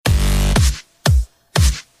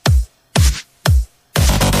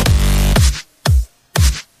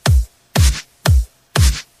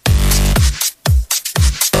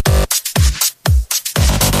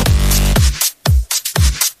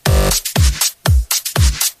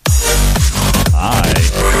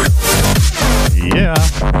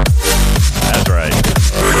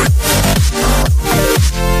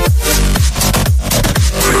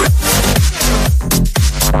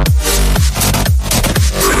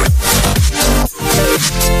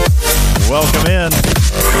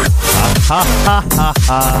Ha ha ha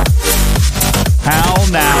ha. How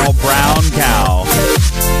now, brown cow?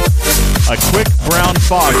 A quick brown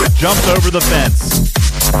fox jumped over the fence.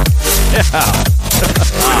 Yeah.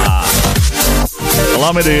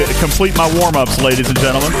 Allow me to complete my warm-ups, ladies and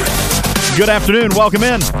gentlemen. Good afternoon. Welcome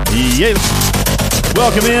in. Yeah.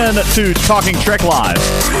 Welcome in to Talking Trek Live.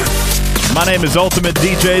 My name is Ultimate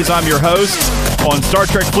DJs. I'm your host on Star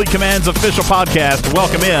Trek Fleet Command's official podcast.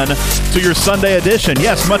 Welcome in to your Sunday edition.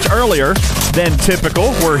 Yes, much earlier than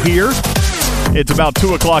typical. We're here. It's about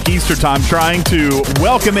 2 o'clock Eastern time, trying to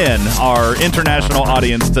welcome in our international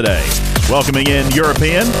audience today. Welcoming in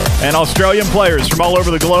European and Australian players from all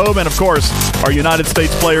over the globe, and of course, our United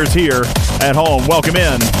States players here at home. Welcome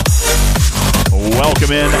in.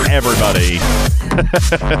 Welcome in, everybody.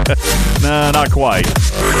 No, not quite.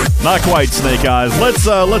 Not quite, Snake Eyes.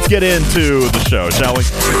 Let's get into the show, shall we?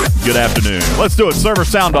 Good afternoon. Let's do it. Server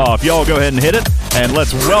sound off. Y'all go ahead and hit it, and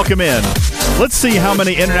let's welcome in. Let's see how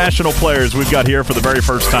many international players we've got here for the very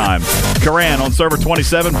first time. Karan on server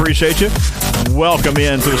 27, appreciate you. Welcome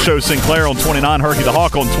in to the show, Sinclair on 29, Herky the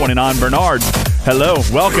Hawk on 29, Bernard. Hello.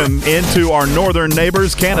 Welcome into our northern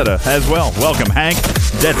neighbors, Canada, as well. Welcome, Hank,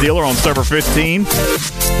 Debt Dealer on server 15,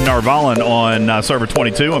 Narvalan on server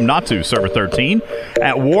 22, I'm not to server 13,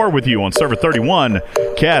 At War with You on server 31,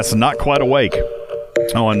 Cass, Not Quite Awake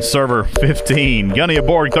on server 15, Gunny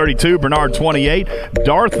Aborg 32, Bernard 28,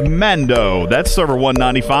 Darth Mando, that's server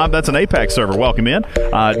 195, that's an Apex server, welcome in.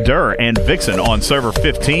 Durr and Vixen on server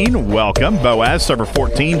 15, welcome. Boaz, server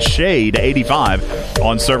 14, Shade 85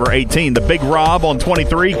 on server 18, The Big Rob on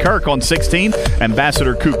 23, Kirk on 16,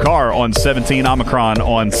 Ambassador Kukar on 17, Omicron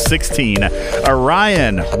on 16.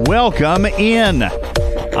 Orion, welcome in.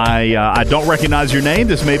 I don't recognize your name.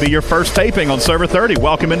 This may be your first taping on server 30.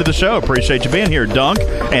 Welcome into the show. Appreciate you being here. Dunk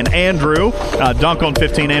and Andrew. Dunk on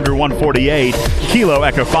 15, Andrew 148. Kilo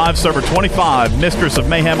Echo 5, server 25. Mistress of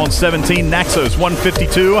Mayhem on 17, Naxos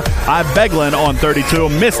 152. Beglin on 32.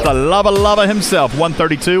 Mr. Lava himself,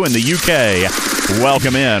 132 in the UK.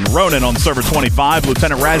 Welcome in. Ronan on server 25.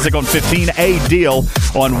 Lieutenant Razik on 15. A Deal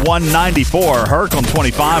on 194. Herc on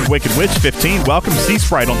 25. Wicked Witch 15. Welcome. Sea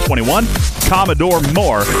Sprite on 21. Commodore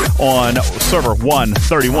Moore on server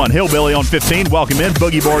 131. Hillbilly on 15. Welcome in.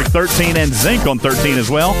 Boogie Borg 13 and Zinc on 13 as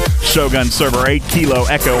well. Shogun server 8. Kilo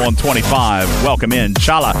Echo on 25. Welcome in.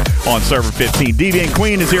 Chala on server 15. Deviant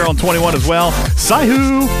Queen is here on 21 as well.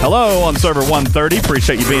 Saihu, hello on server 130.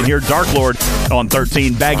 Appreciate you being here. Dark Lord on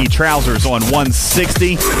 13. Baggy Trousers on 160.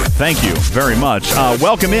 Thank you very much.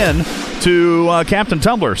 Welcome in to Captain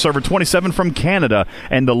Tumbler, server 27 from Canada,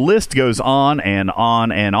 and the list goes on and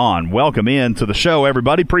on and on. Welcome in to the show,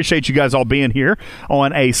 everybody. Appreciate you guys all being here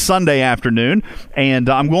on a Sunday afternoon, and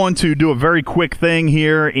I'm going to do a very quick thing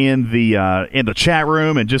here in the chat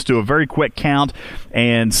room and just do a very quick count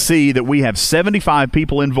and see that we have 75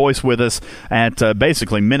 people in voice with us at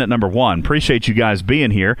basically minute number 1. Appreciate you guys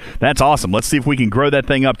being here. That's awesome. Let's see if we can grow that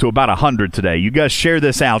thing up to about 100 today. You guys share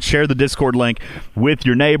this out. Share the Discord link with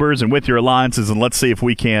your neighbors and with your alliances, and let's see if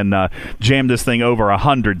we can jam this thing over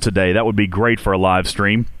 100 today. That would be great for a live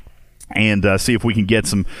stream. And see if we can get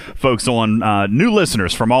some folks on, new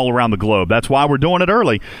listeners from all around the globe. That's why we're doing it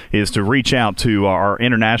early, is to reach out to our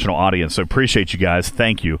international audience. So appreciate you guys.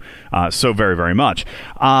 Thank you so very, very much.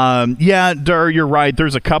 Yeah, Durr, you're right.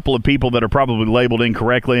 There's a couple of people that are probably labeled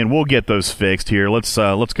incorrectly, and we'll get those fixed here. Let's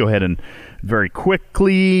go ahead and very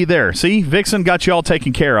quickly there. See, Vixen got you all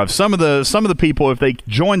taken care of. Some of the people, if they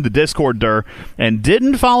joined the Discord, Durr, and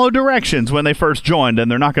didn't follow directions when they first joined, then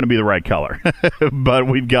they're not going to be the right color. But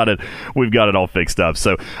we've got it all fixed up.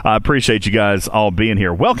 So I appreciate you guys all being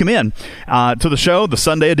here. Welcome in to the show, the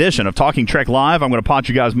Sunday edition of Talking Trek Live. I'm going to pot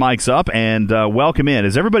you guys' mics up and welcome in.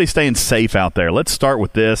 Is everybody staying safe out there? Let's start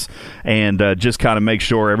with this and just kind of make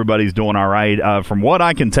sure everybody's doing all right. From what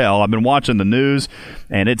I can tell, I've been watching the news,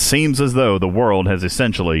 and it seems as though the world has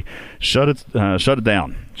essentially shut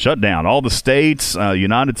down. All the states,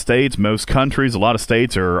 United States, most countries, a lot of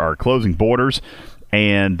states are closing borders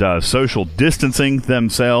and social distancing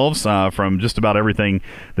themselves from just about everything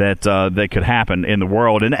that could happen in the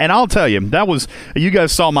world. And I'll tell you, you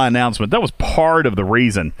guys saw my announcement. That was part of the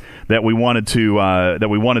reason that we wanted to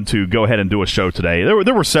go ahead and do a show today.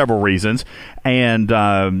 There were several reasons,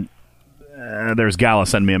 and there's Gala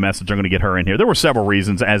sending me a message. I'm going to get her in here. There were several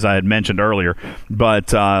reasons, as I had mentioned earlier,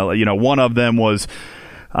 but one of them was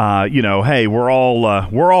hey, we're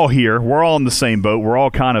all here. We're all in the same boat. We're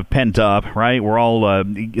all kind of pent up, right? We're all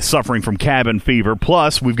suffering from cabin fever.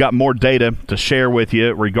 Plus, we've got more data to share with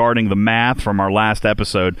you regarding the math from our last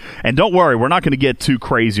episode. And don't worry, we're not going to get too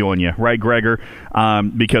crazy on you, right, Gregor?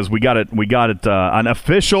 Because we got it. An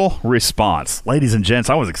official response, ladies and gents.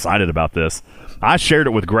 I was excited about this. I shared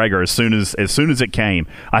it with Gregor as soon as it came.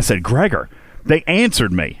 I said, Gregor, they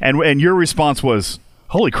answered me, and your response was,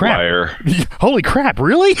 holy crap. Liar. Holy crap,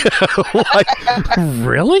 really?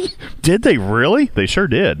 Really? Did they really? They sure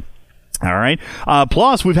did. All right.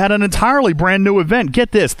 Plus, we've had an entirely brand new event.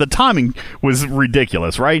 Get this. The timing was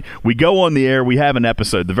ridiculous, right? We go on the air. We have an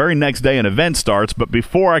episode. The very next day, an event starts. But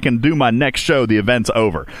before I can do my next show, the event's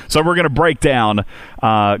over. So we're going to break down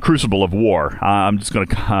Crucible of War. I'm just going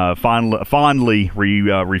to fondly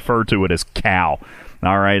refer to it as COW.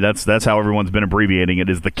 All right, that's how everyone's been abbreviating it,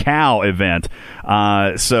 is the COW event.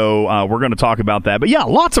 So we're going to talk about that. But yeah,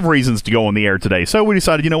 lots of reasons to go on the air today. So we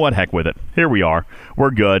decided, you know what, heck with it. Here we are. We're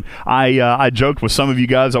good. I joked with some of you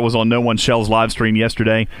guys. I was on No One Shells live stream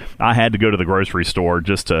yesterday. I had to go to the grocery store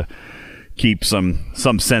just to keep some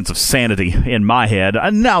sense of sanity in my head.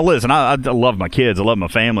 Now, listen, I love my kids. I love my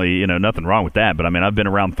family. Nothing wrong with that. But, I mean, I've been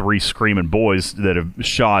around 3 screaming boys that have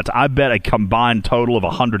shot, I bet, a combined total of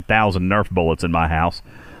 100,000 Nerf bullets in my house.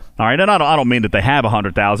 All right, and I don't mean that they have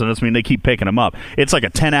 100,000. I just mean they keep picking them up. It's like a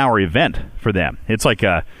 10-hour event for them. It's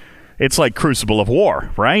like Crucible of War,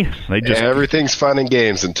 right? Everything's fun and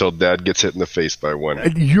games until Dad gets hit in the face by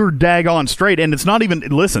one. You're daggone straight. And it's not even,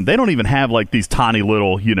 listen, they don't even have like these tiny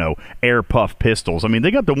little, air puff pistols. I mean,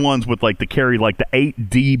 they got the ones with like the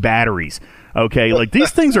 8D batteries. Okay, like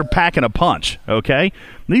these things are packing a punch. Okay,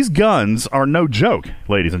 these guns are no joke,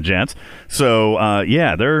 ladies and gents. So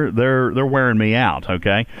yeah, they're wearing me out.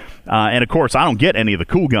 Okay, and of course I don't get any of the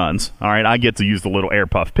cool guns. All right, I get to use the little air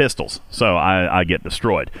puff pistols, so I get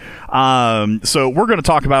destroyed. So we're going to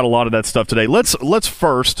talk about a lot of that stuff today. Let's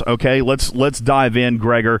first, okay, let's dive in,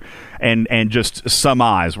 Gregor, and just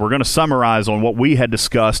summarize. We're going to summarize on what we had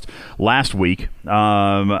discussed last week,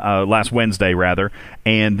 last Wednesday rather,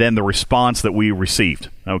 and then the response that we received.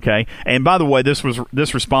 Okay, and by the way, this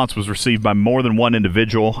response was received by more than one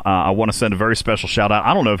individual. I want to send a very special shout out.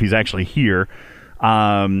 I don't know if he's actually here.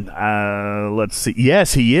 Let's see.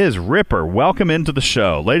 Yes, he is. Ripper, welcome into the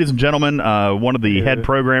show, ladies and gentlemen. One of the head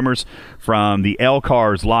programmers from the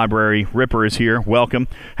LCARS library. Ripper is here. Welcome.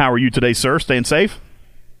 How are you today, sir? Staying safe?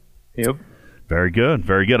 Yep. Very good,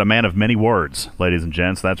 very good. A man of many words, ladies and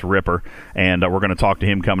gents. That's Ripper, and we're going to talk to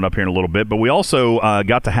him coming up here in a little bit. But we also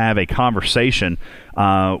got to have a conversation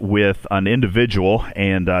with an individual,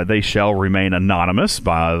 and they shall remain anonymous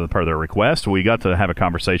per their request. We got to have a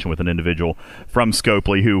conversation with an individual from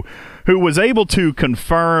Scopely who was able to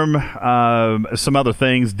confirm some other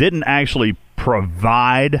things, didn't actually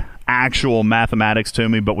provide actual mathematics to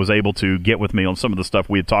me, but was able to get with me on some of the stuff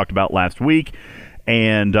we had talked about last week.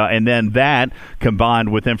 And then that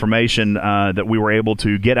combined with information that we were able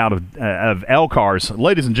to get out of LCARS.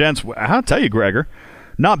 Ladies and gents, I'll tell you, Gregor,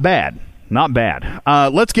 not bad. Not bad.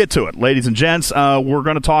 Let's get to it, ladies and gents. We're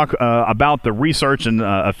going to talk about the research and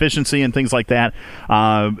efficiency and things like that.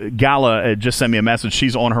 Gala just sent me a message.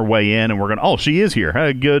 She's on her way in, and we're going to... Oh, she is here.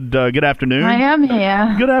 Good afternoon. I am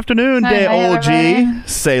here. Good afternoon, Hi, OG everybody.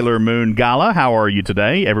 Sailor Moon Gala. How are you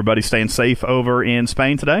today? Everybody staying safe over in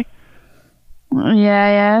Spain today?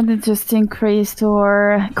 Yeah, they just increased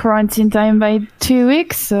our quarantine time by 2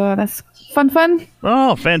 weeks, so that's fun.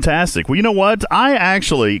 Oh, fantastic. Well, you know what?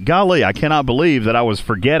 Golly, I cannot believe that I was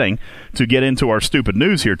forgetting to get into our stupid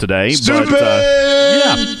news here today. Stupid! But,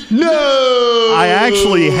 yeah. No! I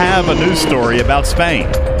actually have a news story about Spain,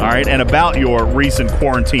 all right, and about your recent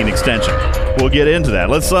quarantine extension. We'll get into that.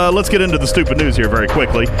 Let's get into the stupid news here very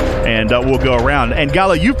quickly, and we'll go around. And,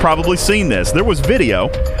 Gala, you've probably seen this. There was video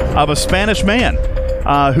of a Spanish man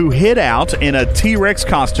who hid out in a T-Rex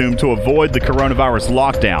costume to avoid the coronavirus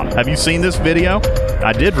lockdown. Have you seen this video?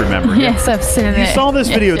 I did remember. Yes, I've seen it. You saw this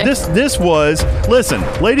video. Yes. This was, listen,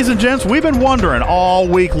 ladies and gents, we've been wondering all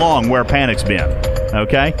week long where Panic's been.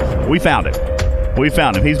 Okay? We found it. We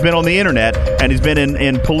found him. He's been on the internet, and he's been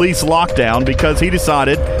in police lockdown because he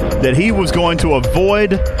decided that he was going to avoid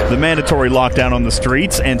the mandatory lockdown on the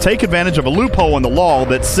streets and take advantage of a loophole in the law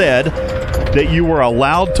that said that you were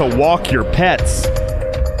allowed to walk your pets.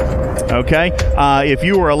 Okay? If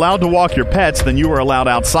you were allowed to walk your pets, then you were allowed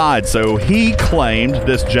outside. So he claimed,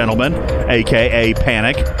 this gentleman, a.k.a.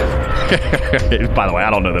 Panic. By the way, I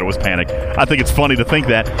don't know that it was Panic. I think it's funny to think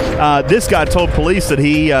that. This guy told police that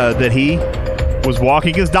he was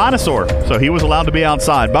walking his dinosaur, so he was allowed to be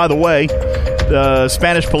outside. By the way, The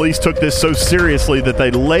Spanish police took this so seriously that they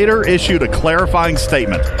later issued a clarifying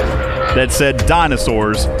statement that said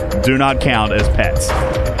dinosaurs do not count as pets.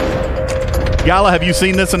 Gala, have you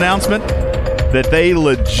seen this announcement? That they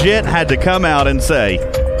legit had to come out and say,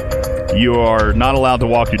 you are not allowed to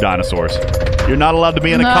walk your dinosaurs. You're not allowed to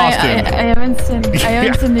be in a costume. I haven't seen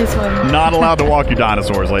this one. Not allowed to walk your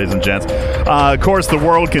dinosaurs, ladies and gents. Of course, the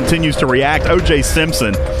world continues to react. O.J.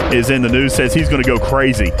 Simpson is in the news, says he's going to go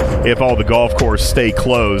crazy if all the golf courses stay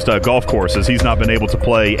closed. Golf courses, he's not been able to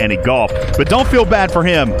play any golf. But don't feel bad for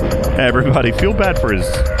him, everybody. Feel bad for his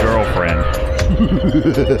girlfriend.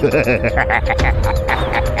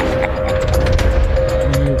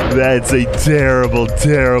 That's a terrible,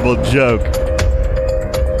 terrible joke.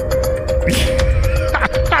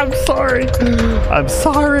 I'm sorry. I'm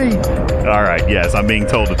sorry. All right, yes, I'm being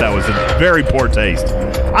told that was in very poor taste.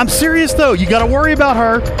 I'm serious, though. You got to worry about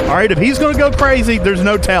her. All right, if he's going to go crazy, there's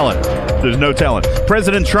no telling. There's no telling.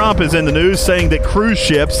 President Trump is in the news saying that cruise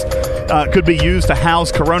ships could be used to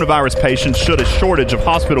house coronavirus patients should a shortage of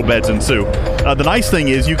hospital beds ensue. The nice thing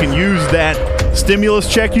is you can use that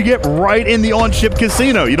stimulus check you get right in the on-ship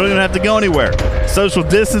casino. You don't even have to go anywhere. Social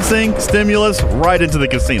distancing, stimulus, right into the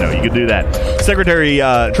casino. You can do that.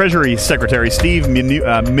 Treasury Secretary Steve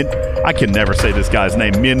I can never say this guy's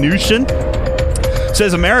name. Mnuchin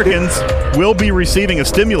says Americans will be receiving a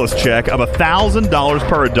stimulus check of $1,000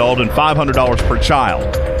 per adult and $500 per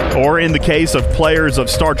child. Or in the case of players of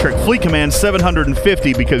Star Trek Fleet Command,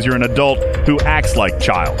 $750 because you're an adult who acts like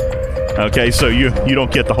child. Okay, so you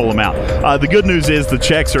don't get the whole amount. The good news is the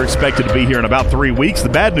checks are expected to be here in about 3 weeks. The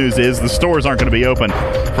bad news is the stores aren't going to be open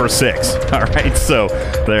for 6. All right, so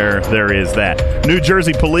there is that. New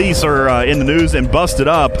Jersey police are in the news and busted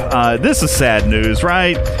up. This is sad news,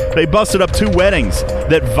 right? They busted up 2 weddings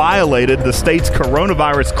that violated the state's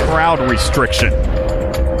coronavirus crowd restriction.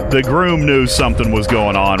 The groom knew something was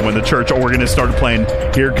going on when the church organist started playing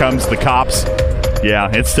Here Comes the Cops.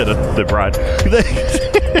 Yeah, instead of the bride.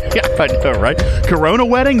 Yeah, I know, right? Corona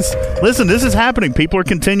weddings. Listen, this is happening. People are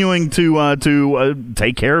continuing to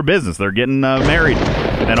take care of business. They're getting married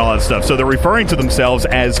and all that stuff. So they're referring to themselves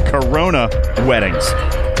as Corona weddings.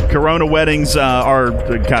 Corona weddings are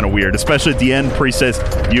kind of weird, especially at the end. Priest says,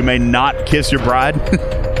 you may not kiss your bride.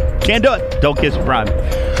 Can't do it. Don't kiss your bride.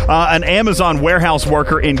 An Amazon warehouse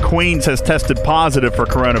worker in Queens has tested positive for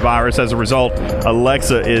coronavirus. As a result,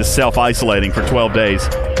 Alexa is self-isolating for 12 days.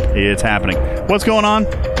 It's happening. What's going on?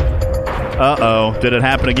 Uh-oh. Did it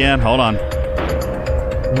happen again? Hold on.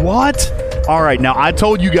 What? All right. Now, I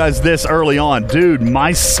told you guys this early on. Dude,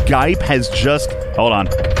 my Skype has just... Hold on.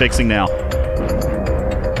 Fixing now.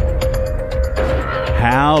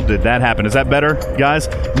 How did that happen? Is that better, guys?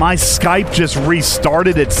 My Skype just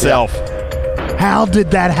restarted itself. Yeah. How did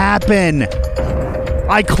that happen?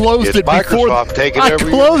 I closed it before. I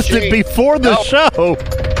closed it before the show.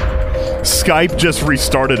 Skype just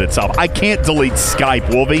restarted itself. I can't delete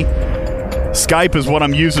Skype, Wolvie. Skype is what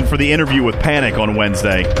I'm using for the interview with Panic on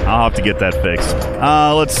Wednesday. I'll have to get that fixed.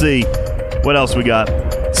 Let's see. What else we got?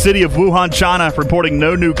 City of Wuhan, China, reporting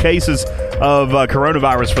no new cases of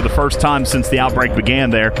coronavirus for the first time since the outbreak began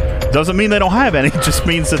there. Doesn't mean they don't have any. It just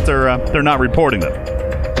means that they're not reporting them.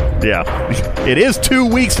 Yeah. It is 2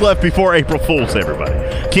 weeks left before April Fool's, everybody.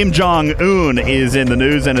 Kim Jong-un is in the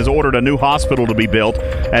news and has ordered a new hospital to be built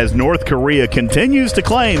as North Korea continues to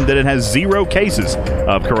claim that it has 0 cases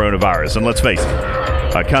of coronavirus. And let's face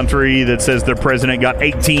it, a country that says their president got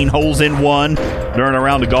 18 holes in one during a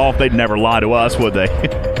round of golf, they'd never lie to us, would they?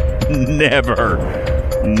 Never.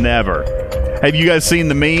 Have you guys seen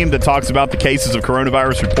the meme that talks about the cases of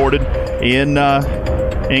coronavirus reported in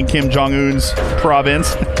Kim Jong-un's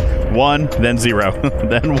province? 1, then 0.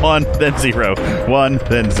 Then 1, then 0. 1,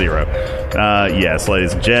 then 0. Yes,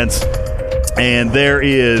 ladies and gents. And there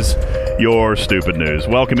is your stupid news.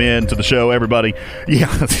 Welcome in to the show, everybody.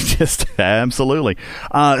 Yeah, just absolutely.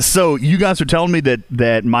 So you guys are telling me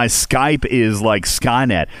that my Skype is like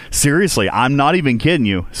Skynet. Seriously, I'm not even kidding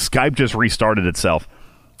you. Skype just restarted itself.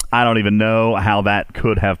 I don't even know how that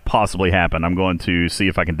could have possibly happened. I'm going to see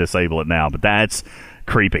if I can disable it now, but that's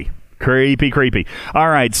creepy. Creepy. All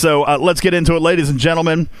right, so let's get into it, ladies and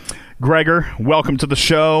gentlemen. Gregor, welcome to the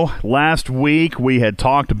show. Last week, we had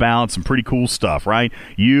talked about some pretty cool stuff, right?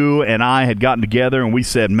 You and I had gotten together, and we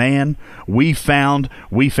said, man, we found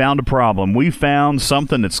a problem. We found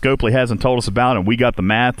something that Scopely hasn't told us about, and we got the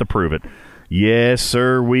math to prove it. Yes,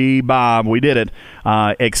 sir, Bob. We did it,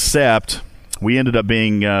 except we ended up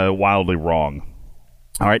being wildly wrong.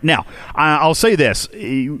 All right, now I'll say this,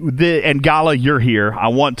 and Gala, you're here. I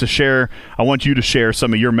want you to share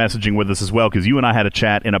some of your messaging with us as well, because you and I had a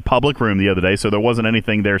chat in a public room the other day, so there wasn't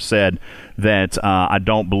anything there said that I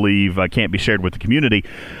don't believe can't be shared with the community.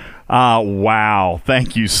 Wow,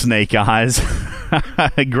 thank you, Snake Eyes.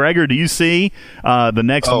 Gregor, do you see the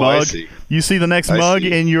next mug? I see. You see the next mug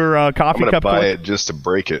in your coffee cup? I'm going to buy it just to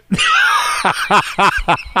break it.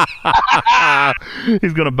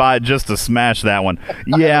 He's going to buy it just to smash that one.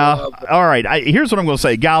 Yeah. All right. Here's what I'm going to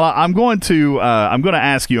say, Gala. I'm going to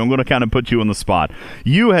ask you. I'm going to kind of put you on the spot.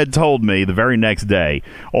 You had told me the very next day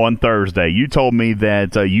on Thursday. You told me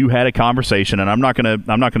that you had a conversation, and I'm not going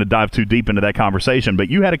to dive too deep into that conversation, but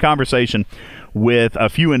you had a conversation with a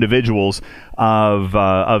few individuals of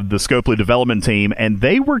the Scopely development team, and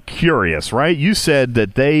they were curious, right? You said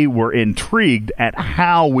that they were intrigued at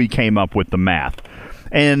how we came up with the math.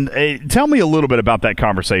 And tell me a little bit about that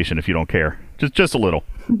conversation, if you don't care. Just a little.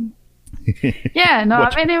 Yeah, no,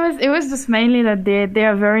 I mean, it was just mainly that they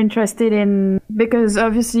are very interested in, because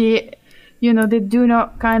obviously, you know, they do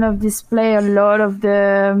not kind of display a lot of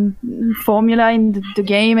the formula in the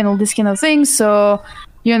game and all this kind of things. So,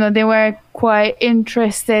 you know, they were quite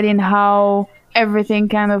interested in how everything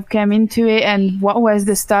kind of came into it and what was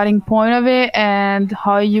the starting point of it and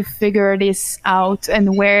how you figure this out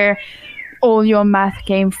and where all your math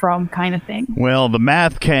came from, kind of thing. Well, the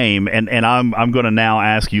math came, and I'm going to now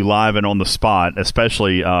ask you live and on the spot,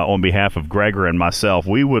 especially on behalf of Gregor and myself.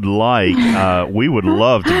 We would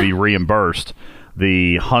love to be reimbursed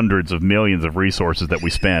the hundreds of millions of resources that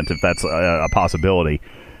we spent, if that's a possibility.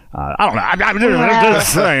 I don't know.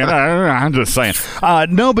 I'm just saying.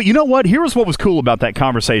 No, but you know what? Here's what was cool about that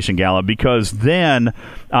conversation, Gala, because then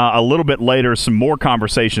a little bit later, some more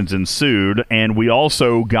conversations ensued, and we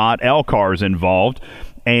also got LCARS involved.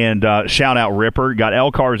 And shout out Ripper, got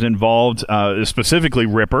LCARS involved, specifically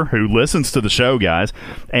Ripper, who listens to the show, guys,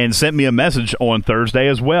 and sent me a message on Thursday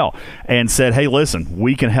as well and said, hey, listen,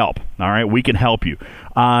 we can help. All right, we can help you.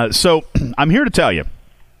 So I'm here to tell you.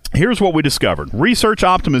 Here's what we discovered. Research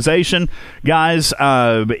optimization, guys,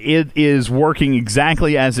 it is working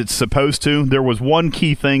exactly as it's supposed to. There was one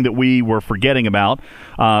key thing that we were forgetting about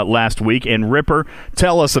last week, and Ripper,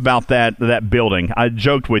 tell us about that building. I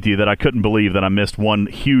joked with you that I couldn't believe that I missed one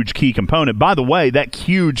huge key component. By the way, that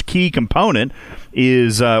huge key component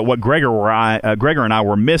is what Gregor and I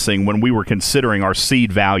were missing when we were considering our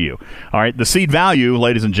seed value. All right, the seed value,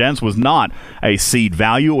 ladies and gents, was not a seed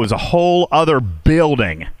value. It was a whole other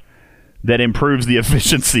building that improves the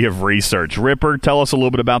efficiency of research. Ripper, tell us a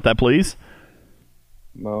little bit about that, please.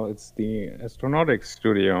 Well, it's the Astronautics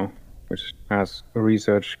Studio, which has a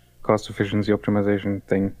research cost efficiency optimization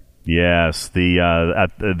thing. Yes, the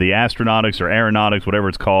astronautics or aeronautics, whatever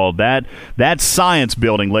it's called, that science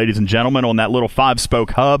building, ladies and gentlemen, on that little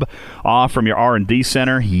 5-spoke hub off from your R&D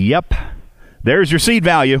center. Yep. There's your seed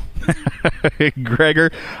value.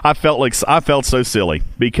 Gregor, I felt so silly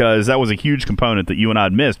because that was a huge component that you and I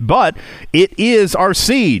had missed, but it is our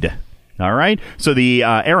seed. All right. So the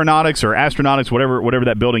aeronautics or astronautics, whatever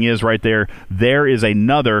that building is right there, there is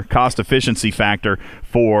another cost efficiency factor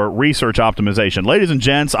for research optimization. Ladies and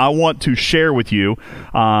gents, I want to share with you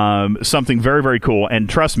something very, very cool. And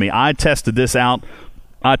trust me, I tested this out.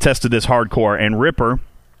 I tested this hardcore, and Ripper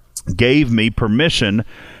gave me permission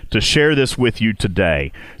to share this with you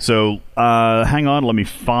today. So hang on, let me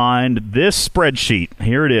find this spreadsheet.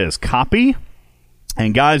 Here it is. Copy.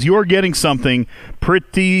 And guys, you're getting something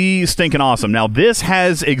pretty stinking awesome. Now, this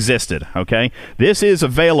has existed, okay? This is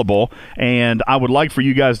available, and I would like for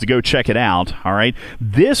you guys to go check it out, all right?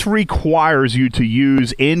 This requires you to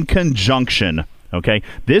use in conjunction, okay?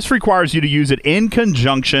 This requires you to use it in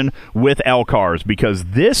conjunction with LCARS, because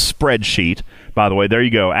this spreadsheet, by the way, there you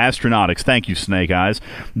go, Astronautics. Thank you, Snake Eyes.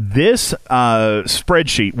 This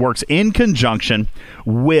spreadsheet works in conjunction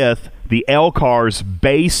with the LCARS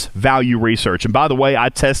base value research. And by the way, I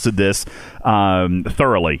tested this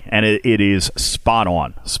thoroughly, and it is spot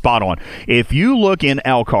on. Spot on. If you look in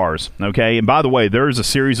LCARS, okay, and by the way, there's a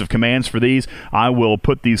series of commands for these. I will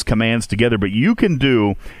put these commands together, but you can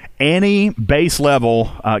do any base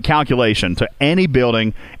level calculation to any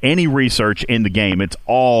building, any research in the game. It's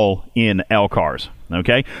all in LCARS.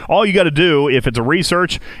 Okay, all you got to do, if it's a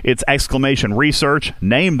research, it's exclamation research,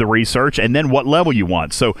 name the research, and then what level you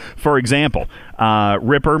want. So, for example,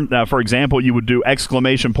 Ripper, for example, you would do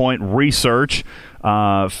exclamation point research,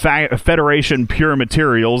 Federation Pure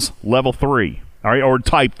Materials level 3, all right, or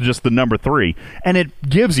type just the number 3, and it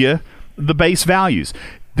gives you the base values.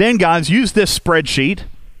 Then, guys, use this spreadsheet.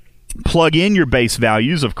 Plug in your base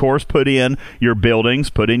values, of course, put in your buildings,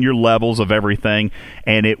 put in your levels of everything,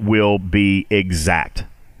 and it will be exact.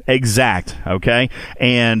 Exact, okay?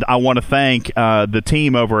 And I want to thank the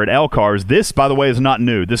team over at Elcars. This, by the way, is not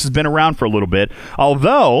new. This has been around for a little bit,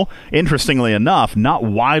 although, interestingly enough, not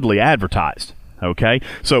widely advertised. Okay,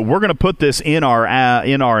 so we're going to put this in our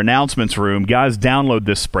announcements room. Guys, download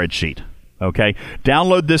this spreadsheet. Okay,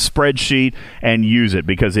 download this spreadsheet and use it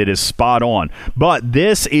because it is spot on. But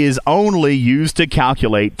this is only used to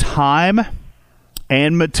calculate time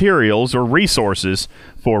and materials or resources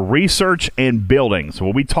for research and buildings.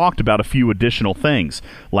 Well, we talked about a few additional things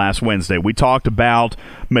last Wednesday. We talked about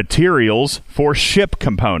materials for ship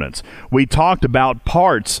components. We talked about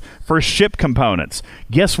parts for ship components.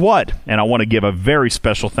 Guess what? And I want to give a very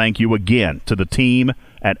special thank you again to the team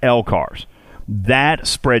at Elcars. That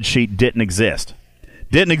spreadsheet didn't exist.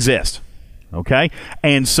 Didn't exist. Okay,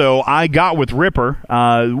 and so I got with Ripper.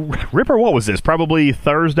 Ripper, what was this? Probably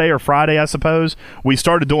Thursday or Friday, I suppose. We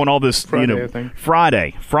started doing all this. Friday, I think.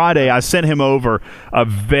 Friday. I sent him over a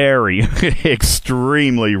very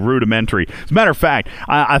extremely rudimentary. As a matter of fact,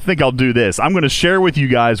 I think I'll do this. I'm going to share with you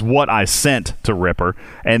guys what I sent to Ripper,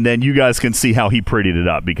 and then you guys can see how he prettied it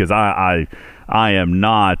up because I am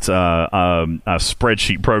not a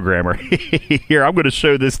spreadsheet programmer. Here, I'm going to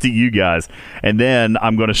show this to you guys, and then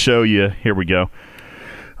I'm going to show you. Here we go.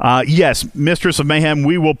 Yes, Mistress of Mayhem,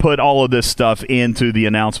 we will put all of this stuff into the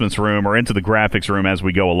announcements room or into the graphics room as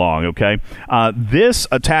we go along, okay? This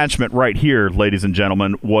attachment right here, ladies and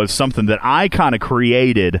gentlemen, was something that I kind of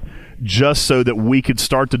created just so that we could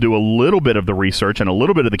start to do a little bit of the research and a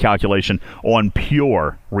little bit of the calculation on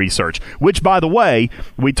pure research, which, by the way,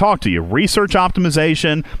 we talked to you. Research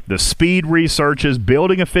optimization, the speed researches,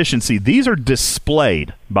 building efficiency, these are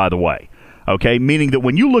displayed, by the way, okay? Meaning that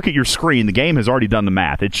when you look at your screen, the game has already done the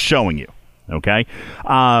math. It's showing you. Okay.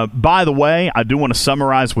 By the way, I do want to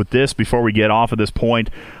summarize with this before we get off of this point.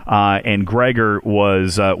 And Gregor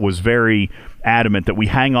was very adamant that we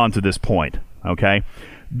hang on to this point. Okay.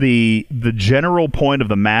 The general point of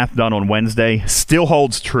the math done on Wednesday still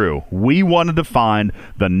holds true. We wanted to find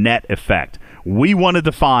the net effect. We wanted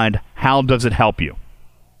to find how does it help you.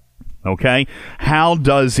 Okay. How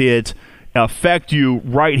does it affect you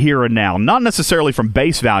right here and now? Not necessarily from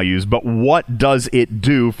base values, but what does it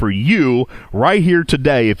do for you right here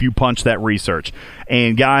today if you punch that research?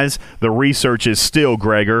 And guys, the research is still,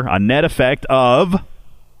 Gregor, a net effect of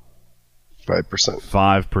 5%.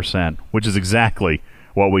 5%, which is exactly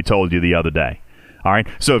what we told you the other day. All right,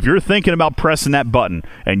 so if you're thinking about pressing that button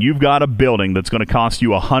and you've got a building that's going to cost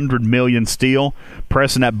you 100 million steel,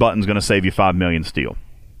 pressing that button is going to save you 5 million steel.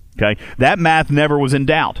 Okay, that math never was in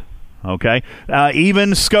doubt. Okay, even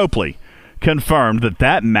Scopely confirmed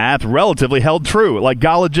that math relatively held true. Like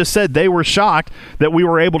Gala just said, they were shocked that we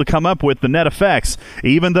were able to come up with the net effects,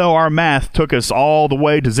 even though our math took us all the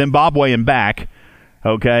way to Zimbabwe and back.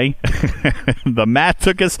 Okay, the math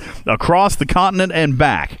took us across the continent and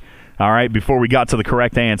back. All right, before we got to the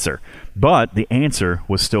correct answer, but the answer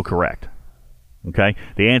was still correct. Okay,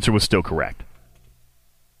 the answer was still correct.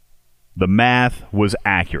 The math was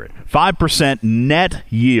accurate. 5% net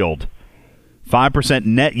yield. 5%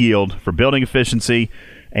 net yield for building efficiency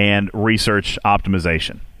and research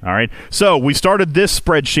optimization. All right. So we started this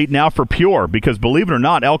spreadsheet now for Pure because, believe it or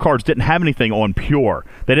not, Elcars didn't have anything on Pure.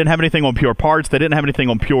 They didn't have anything on Pure parts. They didn't have anything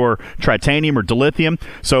on Pure titanium or dilithium.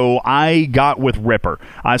 So I got with Ripper.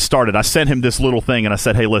 I sent him this little thing and I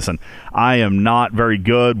said, hey, listen, I am not very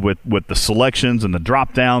good with the selections and the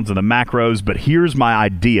drop downs and the macros, but here's my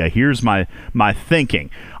idea. Here's my thinking.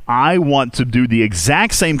 I want to do the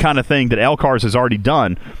exact same kind of thing that Elcars has already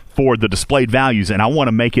done for the displayed values, and I want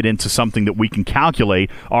to make it into something that we can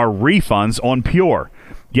calculate our refunds on Pure.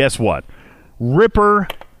 Guess what? Ripper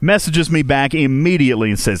messages me back immediately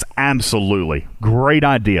and says, absolutely, great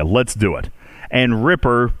idea, let's do it. And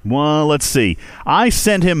Ripper, well, let's see. I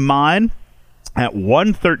sent him mine at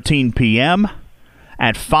 1:13 p.m.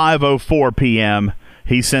 At 5:04 p.m.,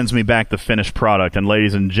 he sends me back the finished product. And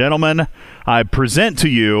ladies and gentlemen, I present to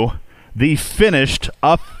you the finished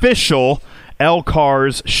official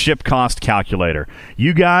Elcars ship cost calculator.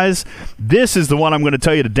 You guys, this is the one I'm going to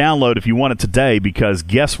tell you to download if you want it today, because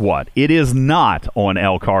guess what? It is not on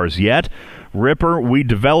Elcars yet. Ripper, we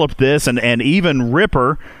developed this, and even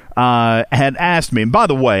Ripper had asked me, and by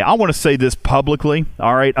the way, I want to say this publicly,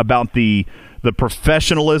 all right, about the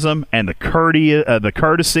professionalism and the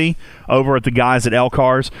courtesy over at the guys at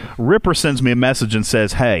Elcars. Ripper sends me a message and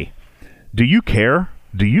says, hey, do you care?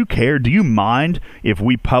 Do you care? Do you mind if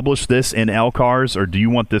we publish this in Elcars, or do you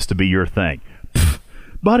want this to be your thing? Pfft,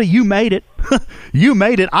 buddy, you made it. You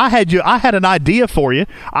made it. I had an idea for you.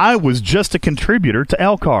 I was just a contributor to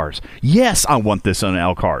Elcars. Yes, I want this on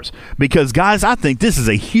Elcars because, guys, I think this is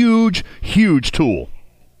a huge, huge tool.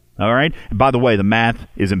 All right? And by the way, the math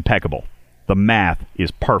is impeccable. The math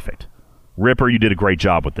is perfect. Ripper, you did a great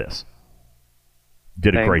job with this.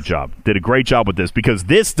 Did a great job. Did a great job with this, because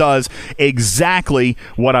this does exactly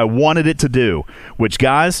what I wanted it to do, which,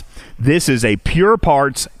 guys, this is a pure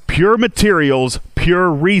parts, pure materials, pure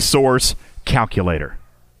resource calculator.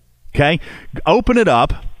 Okay? Open it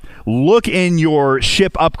up. Look in your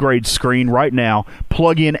ship upgrade screen right now.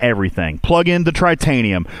 Plug in everything. Plug in the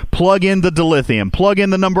tritanium. Plug in the dilithium. Plug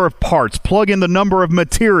in the number of parts. Plug in the number of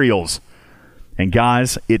materials. And,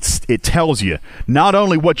 guys, it tells you not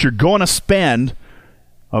only what you're going to spend,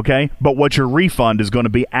 okay, but what your refund is going to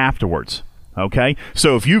be afterwards, okay?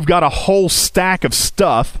 So if you've got a whole stack of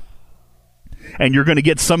stuff and you're going to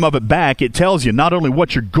get some of it back, it tells you not only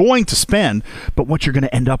what you're going to spend, but what you're going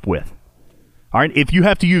to end up with. All right, if you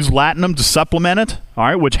have to use Latinum to supplement it, all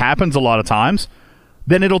right, which happens a lot of times,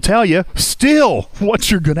 then it'll tell you still what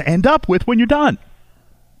you're going to end up with when you're done.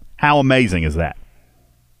 How amazing is that?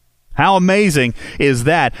 How amazing is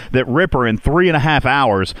that Ripper in 3.5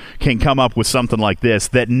 hours can come up with something like this,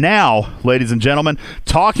 that now, ladies and gentlemen,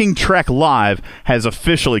 Talking Trek Live has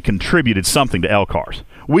officially contributed something to LCARS.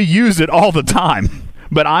 We use it all the time,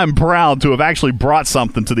 but I'm proud to have actually brought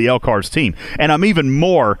something to the LCARS team. And I'm even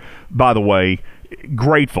more, by the way,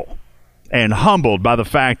 grateful and humbled by the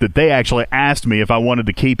fact that they actually asked me if I wanted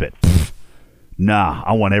to keep it. Nah,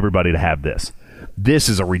 I want everybody to have this. This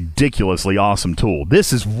is a ridiculously awesome tool.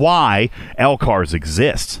 This is why LCARS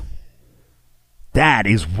exists. That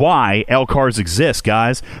is why LCARS exists,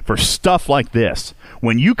 guys, for stuff like this.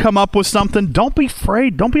 When you come up with something, don't be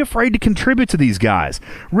afraid. Don't be afraid to contribute to these guys.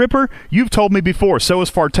 Ripper, you've told me before, so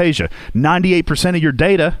is Fartasia. 98% of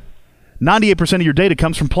your data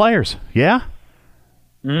comes from players. Yeah?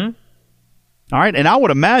 Mm-hmm. All right, and I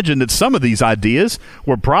would imagine that some of these ideas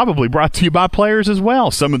were probably brought to you by players as well.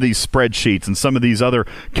 Some of these spreadsheets and some of these other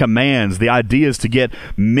commands, the ideas to get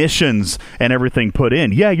missions and everything put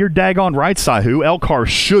in. Yeah, you're daggone right, Sahu. LCARS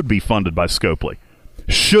should be funded by Scopely.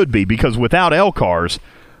 Should be, because without LCARS,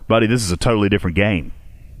 buddy, this is a totally different game.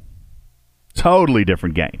 Totally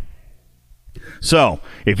different game. So,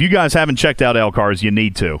 if you guys haven't checked out LCARS, you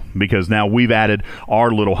need to, because now we've added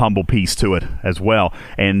our little humble piece to it as well,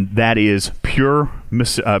 and that is pure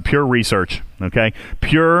research, okay?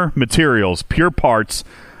 Pure materials, pure parts,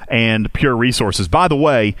 and pure resources. By the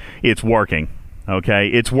way, it's working, okay?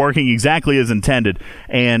 It's working exactly as intended.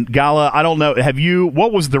 And Gala, I don't know,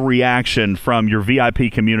 what was the reaction from your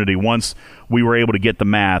VIP community once we were able to get the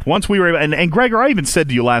math? Once we were able, and Gregor, I even said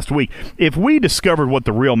to you last week, if we discovered what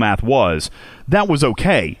the real math was, that was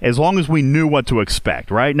okay, as long as we knew what to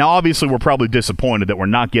expect, right? Now, obviously, we're probably disappointed that we're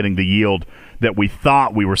not getting the yield that we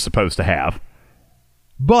thought we were supposed to have.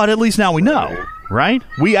 But at least now we know, right?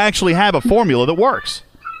 We actually have a formula that works.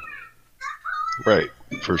 Right,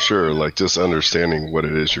 for sure. Like, just understanding what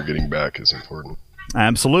it is you're getting back is important.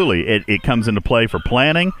 Absolutely. It comes into play for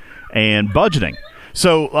planning and budgeting.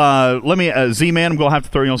 So, let me, Z-Man, I'm going to have to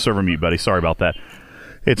throw you on server mute, buddy. Sorry about that.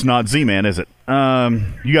 It's not Z-Man, is it?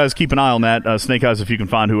 You guys keep an eye on that. Snake Eyes, if you can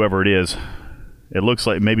find whoever it is. It looks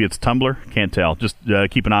like maybe it's Tumblr. Can't tell. Just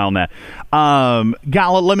keep an eye on that.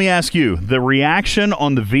 Gala, let me ask you. The reaction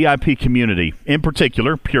on the VIP community, in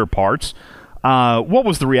particular, Pure Parts, what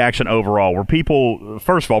was the reaction overall? Were people,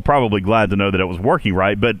 first of all, probably glad to know that it was working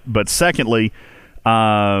right, but secondly,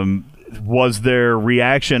 was there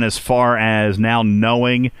reaction as far as now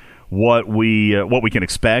knowing what we can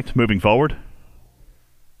expect moving forward?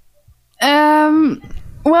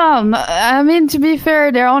 Well, I mean, to be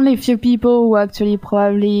fair, there are only a few people who actually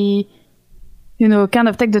probably, kind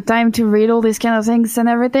of take the time to read all these kind of things and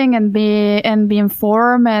everything, and be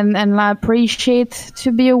informed and appreciate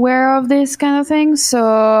to be aware of this kind of thing.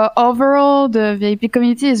 So overall, the VIP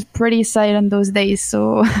community is pretty silent those days.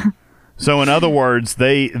 So. So in other words,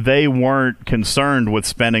 they weren't concerned with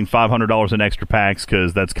spending $500 in extra packs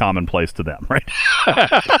because that's commonplace to them, right?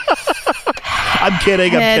 I'm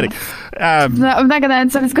kidding. No, I'm not going to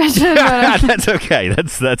answer this question. But that's okay.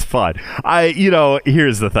 That's fine.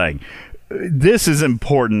 Here's the thing. This is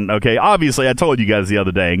important, okay? Obviously, I told you guys the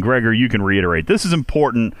other day, and Gregor, you can reiterate, this is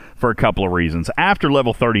important for a couple of reasons. After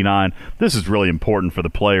level 39, this is really important for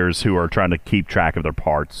the players who are trying to keep track of their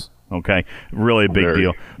parts. Okay, really a big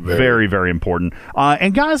deal. Very, very important.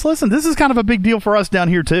 And guys, listen, this is kind of a big deal for us down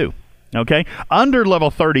here too. Okay, under level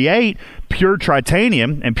 38, pure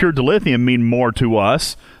tritanium and pure dilithium mean more to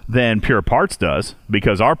us than pure parts does,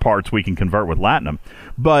 because our parts we can convert with latinum.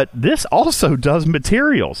 But this also does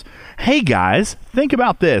materials. Hey guys, think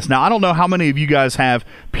about this. Now, I don't know how many of you guys have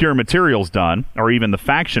pure materials done, or even the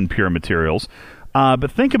faction pure materials.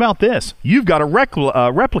 But think about this. You've got a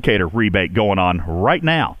replicator rebate going on right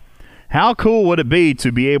now. How cool would it be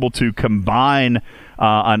to be able to combine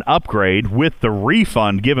an upgrade with the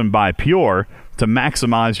refund given by Pure to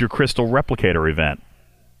maximize your Crystal Replicator event?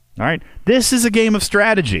 All right, this is a game of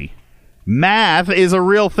strategy. Math is a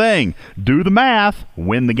real thing. Do the math,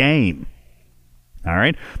 win the game. All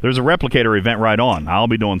right, there's a Replicator event right on. I'll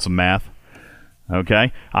be doing some math.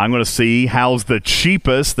 Okay, I'm going to see how's the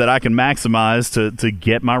cheapest that I can maximize to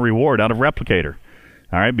get my reward out of Replicator.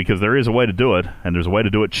 All right, because there is a way to do it, and there's a way to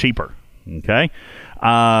do it cheaper. Okay,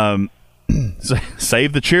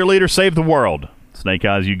 save the cheerleader, save the world. Snake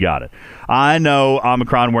Eyes, you got it. I know,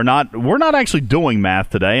 Omicron, we're not actually doing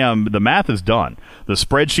math today. The math is done. The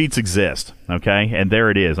spreadsheets exist, okay? And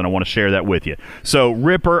there it is, and I want to share that with you. So,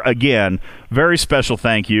 Ripper, again, very special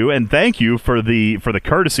thank you, and thank you for the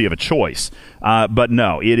courtesy of a choice. But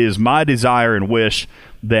no, it is my desire and wish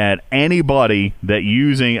that anybody that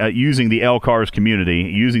using the LCARS community,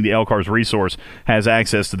 using the LCARS resource, has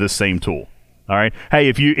access to this same tool. All right. Hey,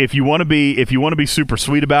 if you want to be super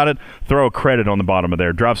sweet about it, throw a credit on the bottom of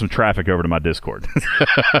there. Drop some traffic over to my Discord.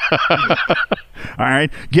 All right.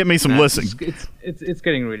 Get me some listens. It's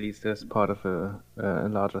getting released as part of a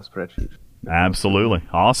larger spreadsheet. Absolutely.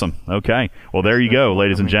 Awesome. Okay. Well, there you go,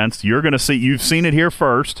 ladies and gents. You've seen it here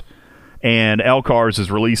first, and LCARS is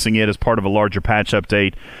releasing it as part of a larger patch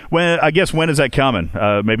update. When is that coming?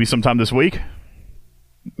 Maybe sometime this week?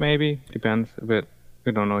 Maybe. Depends a bit.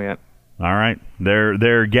 We don't know yet. All right.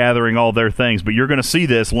 They're gathering all their things, but you're going to see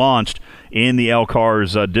this launched in the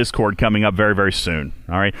LCARS Discord coming up very, very soon.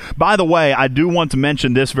 All right. By the way, I do want to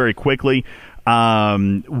mention this very quickly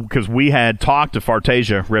because we had talked to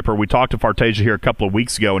Fartasia, Ripper. We talked to Fartasia here a couple of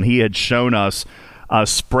weeks ago, and he had shown us a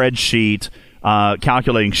spreadsheet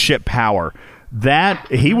calculating ship power.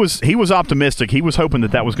 That he was optimistic. He was hoping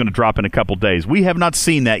that was going to drop in a couple days. We have not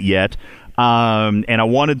seen that yet. And I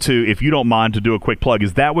wanted to, if you don't mind, to do a quick plug.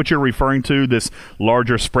 Is that what you're referring to, this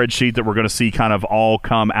larger spreadsheet that we're going to see kind of all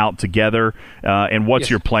come out together? And what's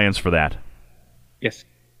your plans for that? Yes,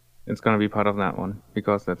 it's going to be part of that one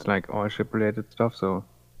because that's like all ship-related stuff. So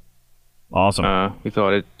awesome. We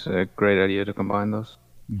thought it's a great idea to combine those.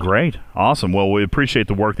 Great. Awesome. Well, we appreciate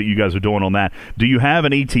the work that you guys are doing on that. Do you have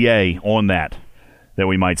an ETA on that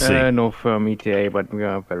we might see? No firm ETA, but we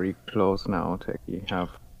are very close now to actually have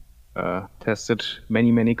tested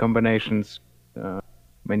many combinations,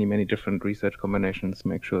 many different research combinations,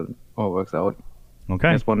 make sure it all works out. Okay.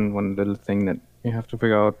 There's one little thing that you have to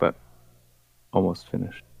figure out, but almost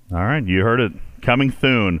finished. All right, you heard it. Coming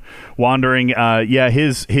soon. Wandering,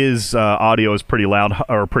 his audio is pretty loud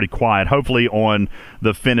or pretty quiet. Hopefully on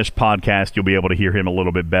the finished podcast you'll be able to hear him a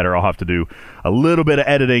little bit better. I'll have to do a little bit of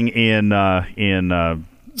editing in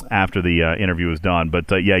after the interview is done. But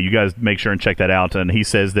you guys make sure and check that out. And he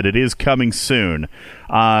says that it is coming soon.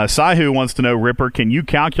 Saihu wants to know, Ripper, can you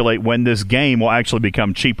calculate when this game will actually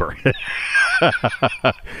become cheaper?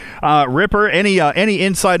 Ripper, any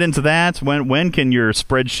insight into that? When can your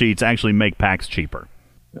spreadsheets actually make packs cheaper?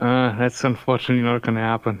 That's unfortunately not going to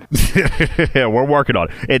happen. Yeah, we're working on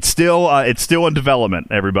it. It's still in development,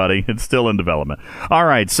 everybody. It's still in development. All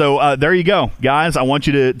right, so there you go, guys. I want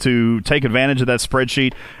you to take advantage of that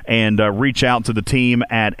spreadsheet and reach out to the team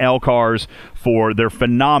at LCARS for their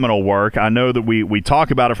phenomenal work. I know that we talk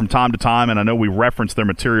about it from time to time, and I know we reference their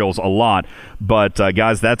materials a lot, but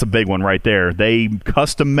guys, that's a big one right there. They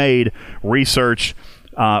custom-made research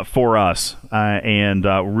for us, and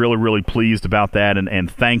really pleased about that,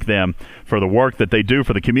 and thank them for the work that they do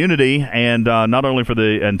for the community, and not only for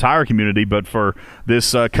the entire community, but for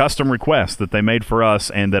this custom request that they made for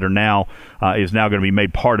us, and that is now going to be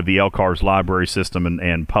made part of the LCARS library system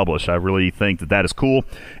and published. I really think that is cool,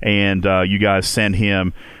 and you guys send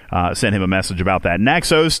him a message about that.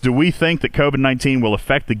 Naxos, do we think that COVID-19 will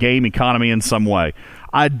affect the game economy in some way?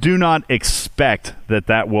 I do not expect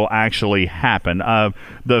that will actually happen.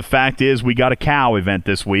 The fact is, we got a cow event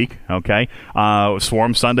this week, okay?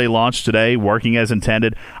 Swarm Sunday launched today, working as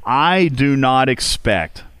intended. I do not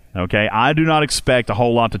expect a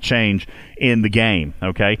whole lot to change in the game,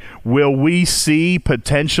 okay? Will we see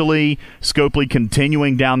potentially Scopely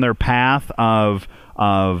continuing down their path of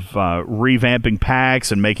revamping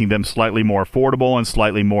packs and making them slightly more affordable and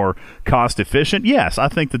slightly more cost efficient? Yes, I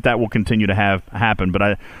think that will continue to happen,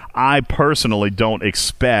 but I personally don't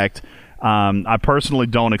expect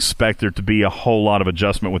there to be a whole lot of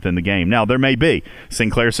adjustment within the game. Now, there may be.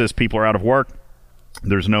 Sinclair says people are out of work.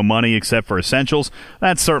 There's no money except for essentials.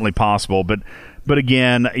 That's certainly possible, but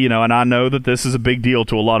again, and I know that this is a big deal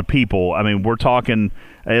to a lot of people. I mean, we're talking,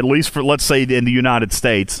 at least for, let's say, in the United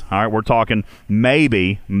States, all right, we're talking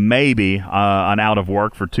maybe an out of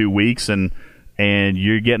work for 2 weeks and and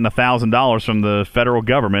you're getting $1,000 from the federal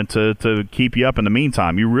government to keep you up in the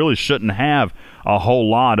meantime. You really shouldn't have a whole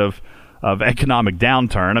lot of economic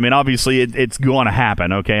downturn. I mean, obviously, it's going to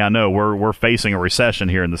happen. Okay, I know we're facing a recession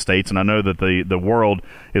here in the States, and I know that the world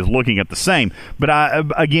is looking at the same. But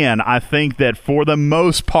I think that for the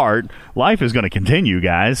most part, life is going to continue,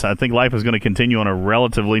 guys. I think life is going to continue on a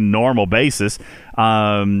relatively normal basis,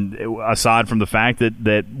 aside from the fact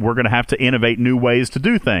that we're going to have to innovate new ways to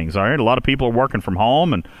do things. All right, a lot of people are working from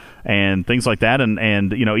home and things like that,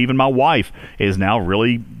 and even my wife is now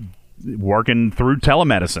really working through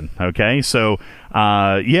telemedicine. Okay, so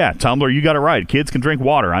Tumblr, you got it right. Kids can drink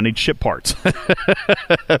water. I need ship parts.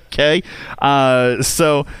 Okay,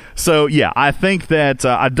 so yeah, I think that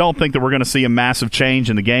I don't think that we're going to see a massive change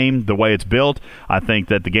in the game the way it's built. I think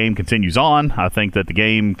that the game continues on. I think that the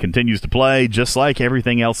game continues to play just like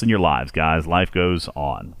everything else in your lives, guys. Life goes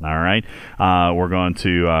on. All right, we're going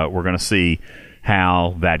to see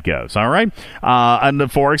how that goes. All right. And the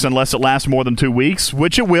Forex, unless it lasts more than 2 weeks,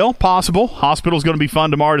 which it will, possible. Hospital's going to be fun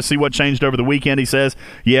tomorrow to see what changed over the weekend, he says.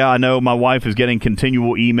 Yeah, I know my wife is getting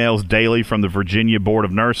continual emails daily from the Virginia Board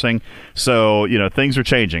of Nursing. So, things are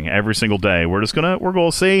changing every single day. We're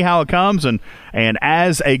going to see how it comes. And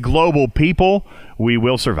as a global people, we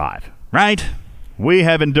will survive. Right? We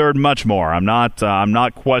have endured much more. I'm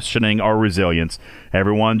not questioning our resilience.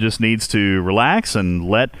 Everyone just needs to relax and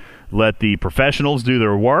let the professionals do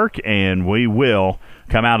their work, and we will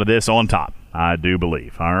come out of this on top. I do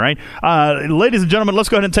believe. All right. Ladies and gentlemen, let's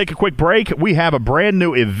go ahead and take a quick break. We have a brand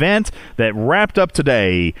new event that wrapped up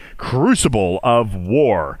today, Crucible of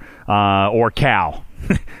War, or COW.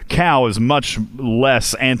 COW is much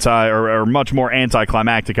less or much more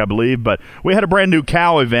anticlimactic, I believe, but we had a brand new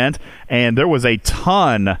COW event, and there was a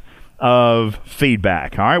ton of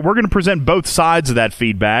feedback. All right, we're going to present both sides of that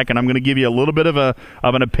feedback, and I'm going to give you a little bit of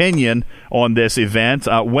an opinion on this event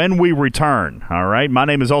when we return. All right, my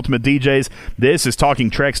name is Ultimate DJs. This is Talking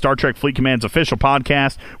Trek, Star Trek Fleet Command's official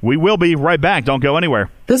podcast. We will be right back. Don't go anywhere.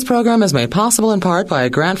 This program is made possible in part by a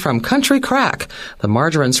grant from Country Crack, the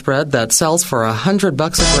margarine spread that sells for $100 a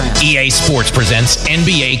gram. EA Sports presents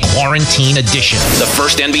NBA Quarantine Edition, the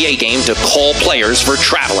first NBA game to call players for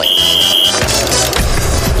traveling.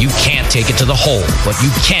 You can't take it to the hole, but you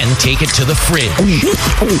can take it to the fridge.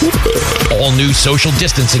 All new social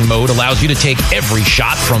distancing mode allows you to take every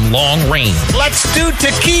shot from long range. Let's do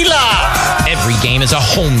tequila! Every game is a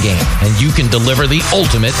home game, and you can deliver the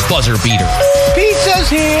ultimate buzzer beater. Pizza's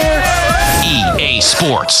here! EA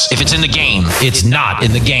Sports. If it's in the game, it's not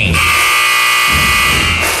in the game.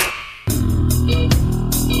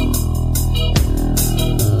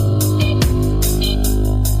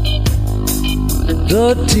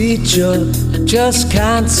 The teacher just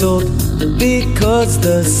canceled because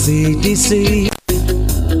the CDC.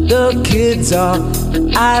 The kids are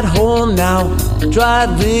at home now,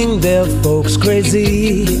 driving their folks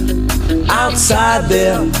crazy. Outside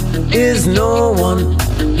there is no one,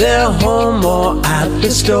 they're home or at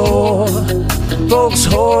the store. Folks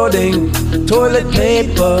hoarding toilet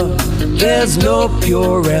paper, there's no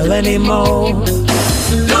Purell anymore.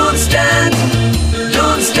 Don't stand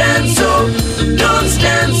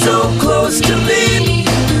so close to me.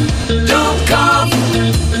 Don't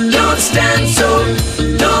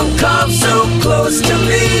cough so close to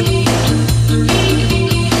me.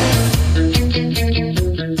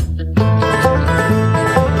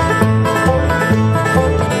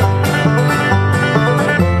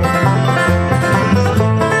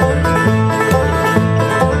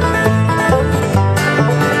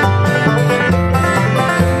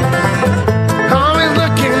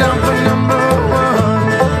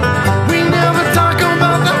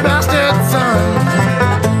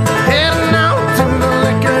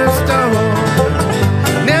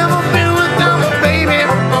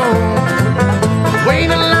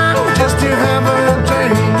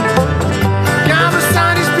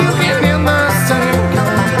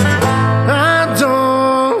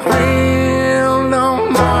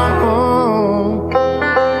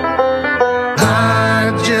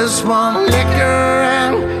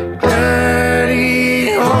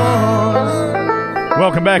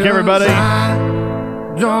 Welcome back, everybody.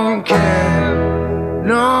 Don't care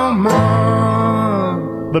no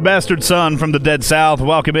more. The Bastard Son from the Dead South.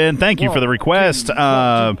 Welcome in. Thank you for the request.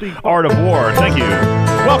 Art of War. Thank you.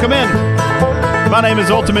 Welcome in. My name is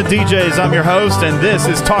Ultimate DJs. I'm your host, and this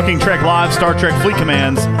is Talking Trek Live, Star Trek Fleet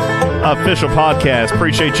Command's official podcast.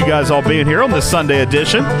 Appreciate you guys all being here on this Sunday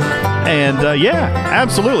edition. And yeah,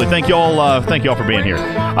 absolutely. Thank you all for being here.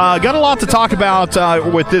 Got a lot to talk about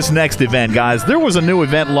with this next event, guys. There was a new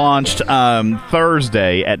event launched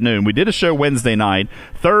Thursday at noon. We did a show Wednesday night.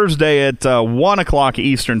 Thursday at 1 o'clock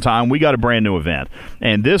Eastern time, we got a brand new event.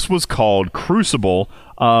 And this was called Crucible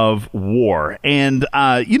of War. And,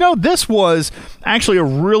 this was actually a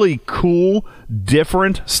really cool,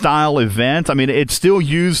 different style event. I mean, it still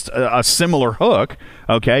used a similar hook,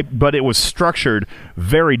 okay, but it was structured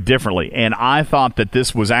very differently. And I thought that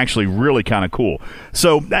this was actually really kind of cool.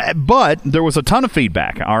 So, but there was a ton of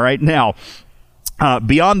feedback, all right? Now,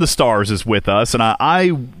 Beyond the Stars is with us, and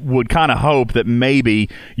I would kind of hope that maybe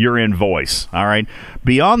you're in voice, all right?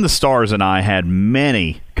 Beyond the Stars and I had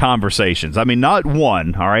many conversations. I mean, not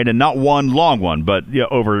one, all right, and not one long one, but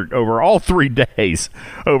over all 3 days.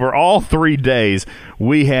 Over all 3 days,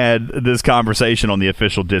 we had this conversation on the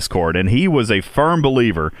official Discord, and he was a firm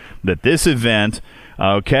believer that this event,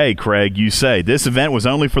 okay, Craig, you say, this event was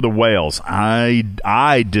only for the whales.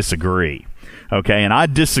 I disagree. Okay, and I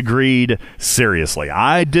disagreed seriously.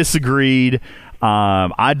 I disagreed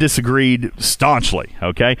staunchly,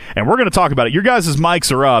 okay? And we're going to talk about it. Your guys'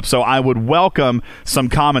 mics are up, so I would welcome some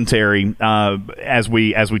commentary as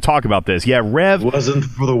we talk about this. Yeah, Rev... It wasn't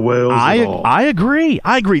for the whales at all. I agree.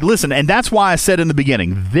 Listen, and that's why I said in the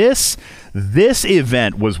beginning, this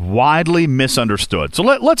event was widely misunderstood. So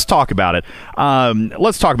let's talk about it.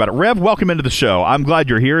 Rev, welcome into the show. I'm glad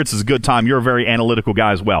you're here. It's a good time. You're a very analytical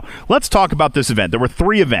guy as well. Let's talk about this event. There were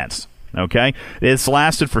 3 events. Okay, it's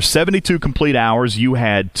lasted for 72 complete hours. You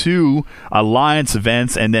had 2 alliance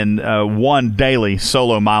events and then 1 daily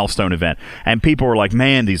solo milestone event. And people were like,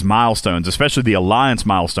 man, these milestones, especially the alliance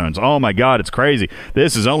milestones, oh my God, it's crazy.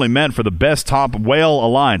 This is only meant for the best top whale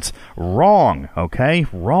alliance. Wrong, okay?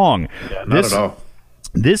 Wrong. Yeah, not at all.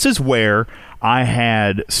 This is where I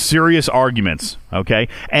had serious arguments, okay?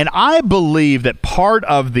 And I believe that part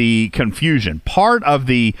of the confusion, part of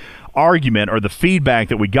the argument or the feedback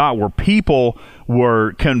that we got where people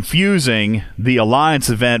were confusing the Alliance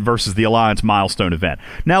event versus the Alliance milestone event.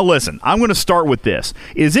 Now listen, I'm going to start with this.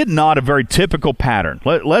 Is it not a very typical pattern?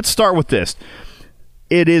 Let's start with this.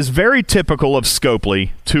 It is very typical of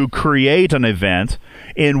Scopely to create an event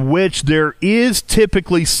in which there is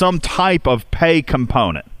typically some type of pay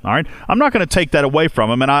component. All right? I'm not going to take that away from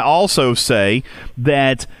them, and I also say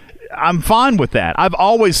that I'm fine with that. I've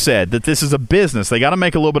always said that this is a business. They got to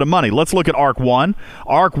make a little bit of money. Let's look at Arc 1.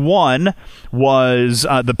 Arc 1 was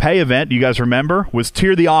the pay event, you guys remember, was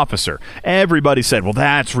Tier the Officer. Everybody said, well,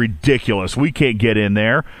 that's ridiculous. We can't get in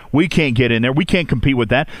there. We can't compete with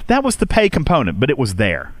that. That was the pay component, but it was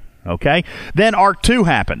there. Okay? Then Arc 2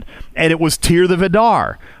 happened, and it was Tier the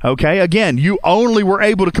Vidar. Okay? Again, you only were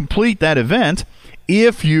able to complete that event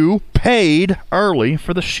if you paid early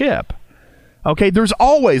for the ship. Okay, there's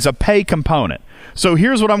always a pay component. So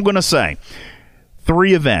here's what I'm going to say.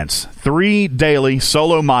 3 events, 3 daily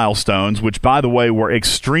solo milestones, which, by the way, were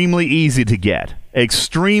extremely easy to get.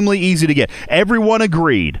 Extremely easy to get. Everyone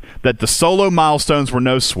agreed that the solo milestones were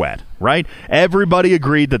no sweat, right? Everybody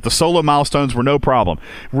agreed that the solo milestones were no problem.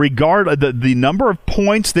 The number of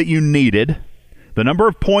points that you needed... The number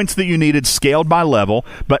of points that you needed scaled by level,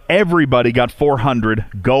 but everybody got 400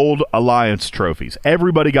 Gold Alliance trophies.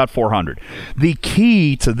 Everybody got 400. The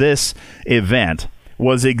key to this event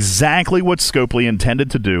was exactly what Scopely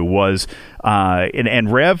intended to do was,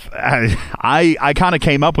 and Rev, I kind of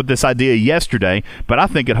came up with this idea yesterday, but I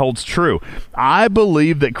think it holds true. I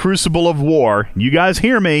believe that Crucible of War, you guys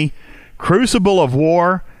hear me, Crucible of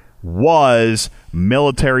War was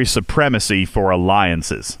military supremacy for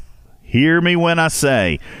alliances. Hear me when I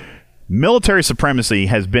say military supremacy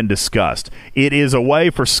has been discussed. It is a way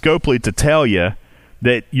for Scopely to tell you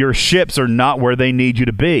that your ships are not where they need you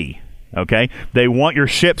to be. Okay? They want your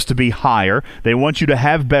ships to be higher. They want you to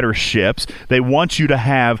have better ships. They want you to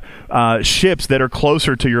have ships that are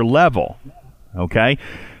closer to your level. Okay?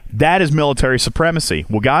 That is military supremacy.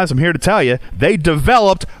 Well, guys, I'm here to tell you, they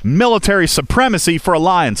developed military supremacy for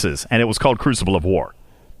alliances, and it was called Crucible of War.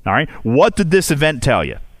 All right? What did this event tell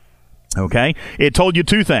you? Okay, it told you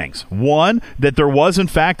 2 things. 1, that there was in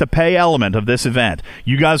fact a pay element of this event.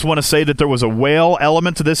 You guys want to say that there was a whale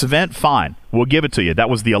element to this event? Fine, we'll give it to you. That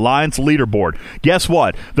was the Alliance leaderboard. Guess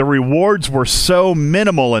what? The rewards were so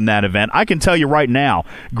minimal in that event. I can tell you right now,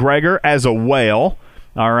 Gregor, as a whale,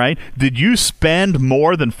 all right, did you spend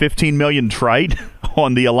more than 15 million trite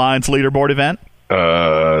on the Alliance leaderboard event?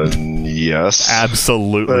 Yes.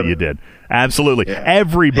 Absolutely, you did. Absolutely. Yeah.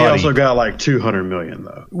 Everybody. He also got like 200 million,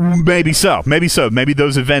 though. Maybe so. Maybe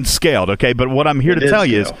those events scaled, okay? But what I'm here to tell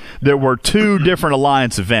you is there were two different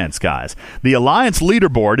Alliance events, guys. The Alliance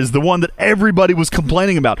leaderboard is the one that everybody was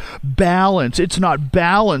complaining about. Balance. It's not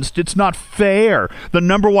balanced. It's not fair. The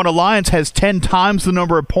number one Alliance has 10 times the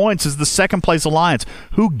number of points as the second place Alliance.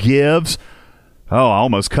 Who gives? Oh, I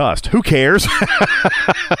almost cussed. Who cares?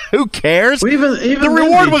 Who cares? Well, even the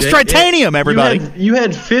reward was Tritanium, everybody. You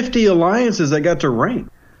had 50 alliances that got to rank.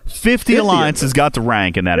 50 alliances got to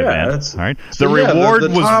rank in that event. All right. So the reward the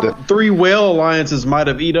was top 3 whale alliances might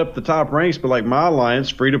have eat up the top ranks, but like my alliance,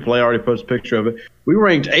 free to play, I already posted a picture of it. We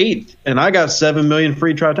ranked 8th, and I got 7 million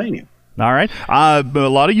free Tritanium. All right. A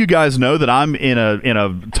lot of you guys know that I'm in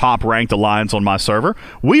a top-ranked alliance on my server.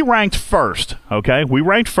 We ranked first, okay? We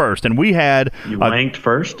ranked first, and we had... You ranked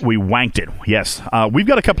first? We wanked it, yes. We've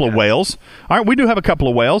got a couple of whales. All right, we do have a couple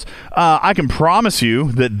of whales. I can promise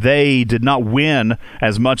you that they did not win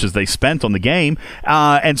as much as they spent on the game.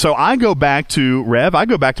 And so I go back to, Rev,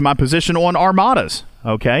 my position on armadas,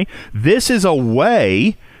 okay? This is a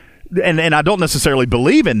way... And I don't necessarily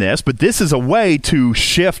believe in this, but this is a way to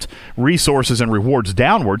shift resources and rewards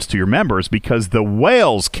downwards to your members because the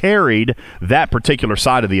whales carried that particular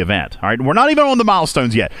side of the event. All right, we're not even on the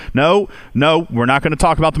milestones yet. No, we're not going to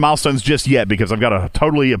talk about the milestones just yet because I've got a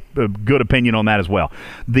totally good opinion on that as well.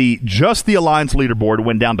 Just the Alliance leaderboard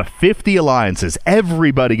went down to 50 alliances.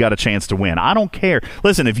 Everybody got a chance to win. I don't care.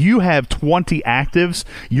 Listen, if you have 20 actives,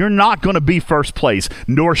 you're not going to be first place,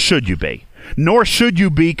 nor should you be. Nor should you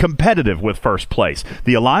be competitive with first place.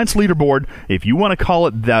 The Alliance leaderboard, if you want to call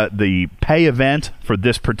it the pay event for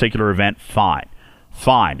this particular event, fine.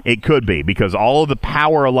 Fine. It could be, because all of the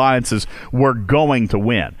power alliances were going to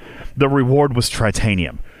win. The reward was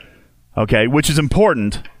Tritanium. Okay, which is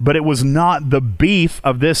important, but it was not the beef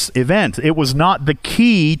of this event. It was not the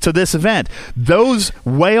key to this event. Those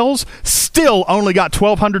whales still only got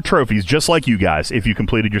 1,200 trophies, just like you guys, if you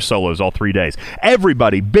completed your solos all 3 days.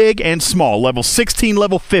 Everybody, big and small, level 16,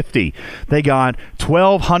 level 50, they got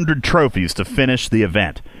 1,200 trophies to finish the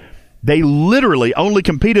event. They literally only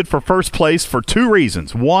competed for first place for 2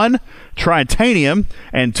 reasons. 1, Tritanium,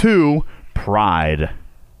 and 2, pride.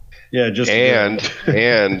 Yeah,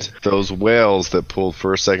 and those whales that pulled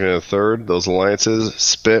first, second, and third, those alliances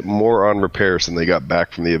spent more on repairs than they got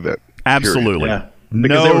back from the event. Absolutely. Yeah.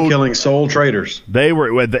 Because they were killing soul traders. They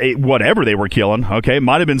were whatever they were killing. Okay,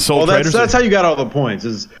 might have been soul traders. That's how you got all the points.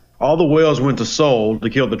 Is all the whales went to soul to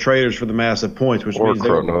kill the traders for the massive points, which means they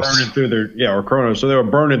were burning through or Kronos. So they were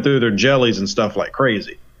burning through their jellies and stuff like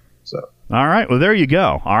crazy. So. All right. Well, there you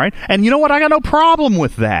go. All right. And you know what? I got no problem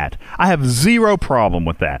with that. I have zero problem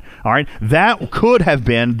with that. All right. That could have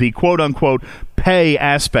been the quote-unquote pay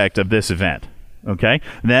aspect of this event. Okay.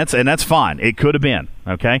 That's fine. It could have been.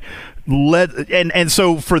 Okay. And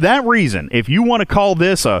so for that reason, if you want to call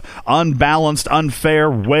this a unbalanced, unfair,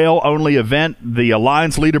 whale-only event, the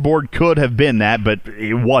Alliance leaderboard could have been that, but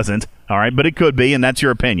it wasn't. All right. But it could be, and that's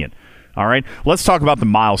your opinion. All right. Let's talk about the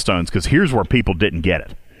milestones, because here's where people didn't get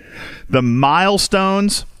it. The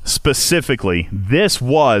milestones, specifically, this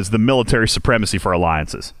was the military supremacy for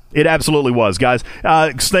alliances. It absolutely was, guys.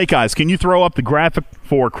 Snake Eyes, can you throw up the graphic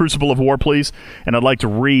for Crucible of War, please? And I'd like to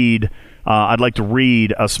read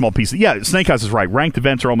a small piece. Yeah, Snake Eyes is right. Ranked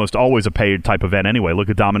events are almost always a paid type event anyway. Look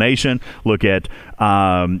at Domination. Look at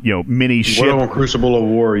mini ship. What on Crucible of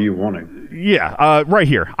War are you wanting? Yeah, right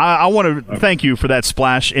here. I want to thank you for that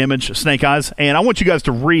splash image, Snake Eyes, and I want you guys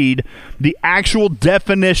to read the actual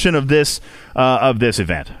definition of this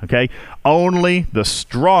event. Okay, only the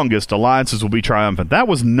strongest alliances will be triumphant. That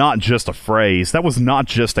was not just a phrase. That was not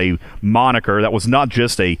just a moniker. That was not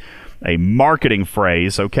just a marketing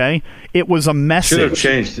phrase. Okay, it was a message. Should have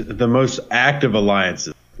changed the most active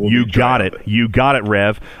alliances. You got it. You got it,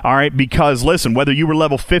 Rev. All right, because listen, whether you were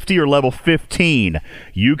level 50 or level 15,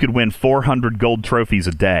 you could win 400 gold trophies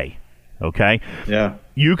a day. Okay? Yeah.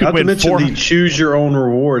 You could win. Not to mention the choose your own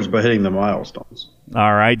rewards by hitting the milestones.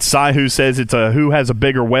 All right. Saihu says it's a who has a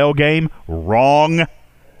bigger whale game. Wrong.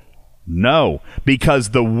 No, because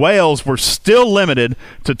the whales were still limited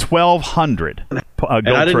to 1,200 gold and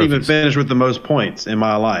I didn't trophies. even finish with the most points in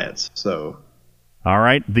my alliance, so... All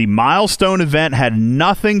right, the milestone event had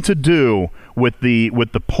nothing to do with the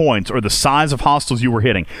points or the size of hostiles you were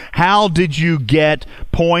hitting. How did you get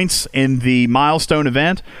points in the milestone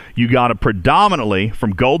event? You got it predominantly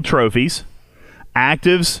from gold trophies,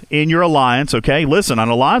 actives in your alliance. Okay, listen, an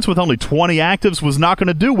alliance with only 20 actives was not going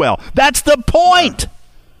to do well. That's the point.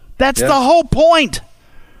 That's the whole point.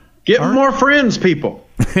 Get more friends, people.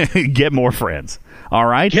 Get more friends. All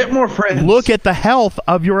right? Get more friends. Look at the health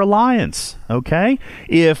of your alliance, okay?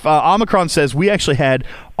 If Omicron says we actually had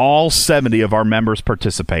all 70 of our members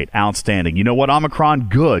participate, outstanding. You know what, Omicron?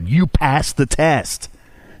 Good. You passed the test.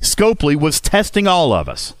 Scopely was testing all of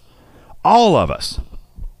us. All of us.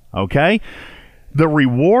 Okay? The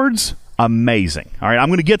rewards, amazing. All right, I'm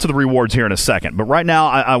going to get to the rewards here in a second, but right now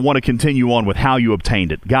I want to continue on with how you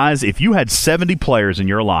obtained it. Guys, if you had 70 players in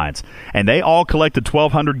your alliance and they all collected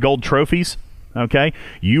 1,200 gold trophies, okay,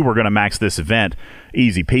 you were going to max this event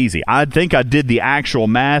easy peasy. I think I did the actual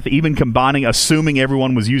math, even combining, assuming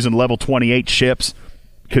everyone was using level 28 ships,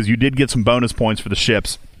 because you did get some bonus points for the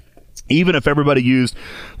ships. Even if everybody used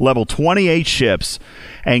level 28 ships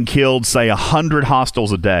and killed, say, 100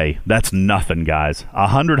 hostiles a day, that's nothing, guys.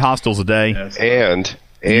 100 hostiles a day. And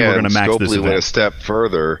Scopely went a step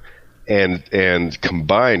further and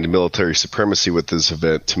combined military supremacy with this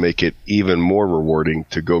event to make it even more rewarding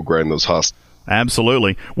to go grind those hostiles.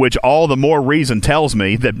 Absolutely, which all the more reason tells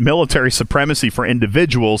me that military supremacy for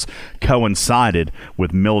individuals coincided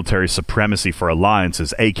with military supremacy for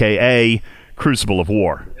alliances, a.k.a. Crucible of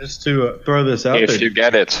War. Just to throw this out there. If you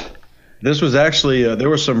get it. This was actually, there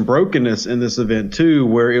was some brokenness in this event, too,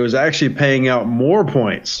 where it was actually paying out more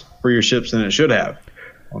points for your ships than it should have.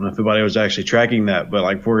 I don't know if anybody was actually tracking that, but,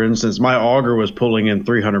 like, for instance, my auger was pulling in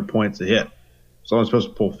 300 points a hit. So I was supposed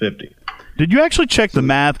to pull 50. Did you actually check the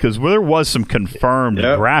math? Because there was some confirmed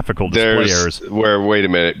graphical display errors. Wait a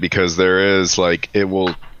minute, because there is, like, it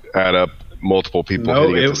will add up multiple people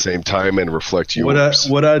hitting at the same time and reflect yours.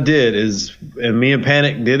 What I did is, and me and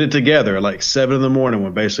Panic did it together at like 7 in the morning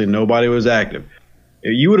when basically nobody was active.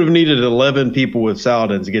 You would have needed 11 people with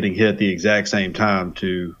Saladins getting hit at the exact same time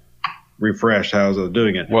to refresh how I was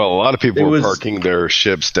doing it. Well, a lot of people were parking their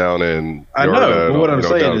ships down in I know, but what I'm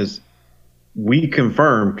saying is we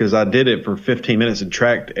confirmed, because I did it for 15 minutes and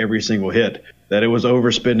tracked every single hit, that it was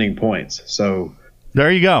overspending points. So there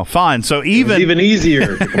you go. Fine. So even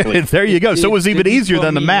easier to complete. There you go. So it was even easier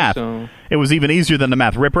than the math. It was even easier than the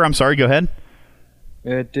math. Ripper, I'm sorry. Go ahead.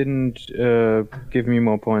 It didn't give me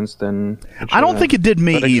more points than. I don't think it did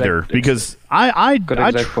me either, because I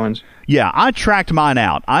points. Yeah, I tracked mine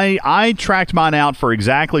out. I tracked mine out for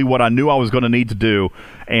exactly what I knew I was going to need to do,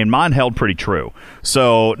 and mine held pretty true.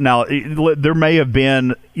 So now there may have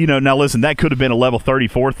been, now listen, that could have been a level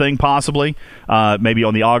 34 thing possibly. Maybe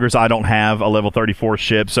on the augers, I don't have a level 34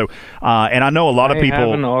 ship. So, and I know a lot of people. I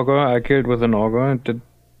have an auger. I killed with an auger and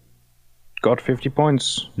got 50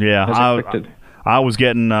 points. Yeah, I was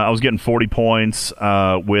getting 40 points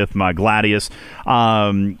with my Gladius.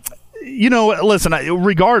 Listen,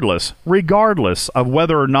 regardless of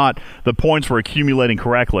whether or not the points were accumulating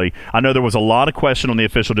correctly, I know there was a lot of question on the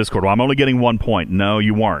official Discord. Well, I'm only getting 1 point. No,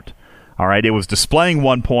 you weren't. All right, it was displaying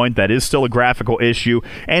 1 point. That is still a graphical issue.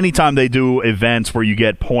 Anytime they do events where you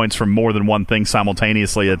get points from more than one thing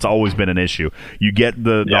simultaneously, it's always been an issue. You get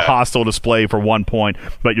the hostile display for 1 point,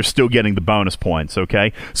 but you're still getting the bonus points,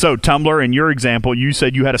 okay? So, Tumblr, in your example, you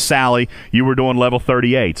said you had a Sally. You were doing level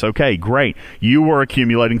 38s. Okay, great. You were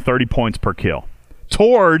accumulating 30 points per kill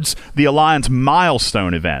towards the Alliance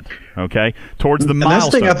milestone event, okay? Towards the milestone. And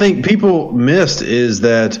that's the thing I think people missed is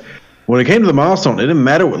that when it came to the milestone, it didn't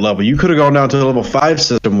matter what level. You could have gone down to the level 5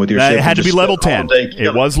 system with your ship. It had to be level 10.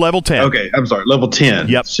 It was level 10. Okay, I'm sorry, level 10.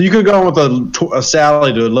 Yep. So you could have gone with a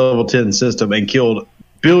Sally to a level 10 system and killed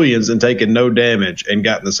billions and taken no damage and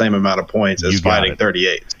gotten the same amount of points as fighting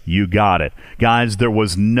 38. You got it. Guys, there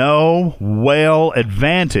was no whale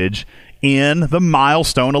advantage in the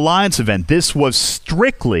Milestone Alliance event. This was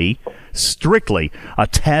strictly a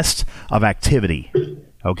test of activity.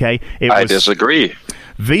 Okay? I disagree.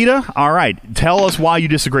 Vita, all right, tell us why you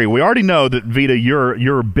disagree. We already know that, Vita,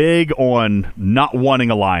 you're big on not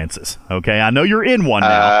wanting alliances. Okay, I know you're in one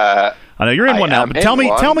now. But tell me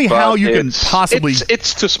how you can possibly.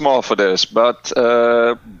 It's too small for this, but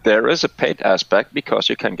there is a paid aspect because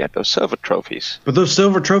you can get those silver trophies. But those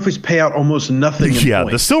silver trophies pay out almost nothing. Yeah,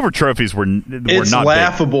 points. The silver trophies were it's not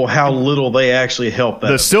laughable big. how little they actually help.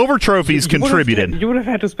 The silver trophies contributed. You would have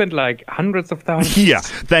had to spend like hundreds of thousands. Yeah,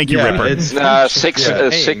 thank you, Ripper. It's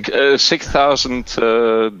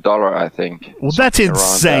 $6,000, I think. Well, that's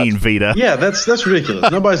insane, Vita. Yeah, that's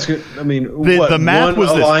ridiculous. Nobody's. I mean, the math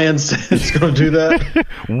was alliance is going to do that.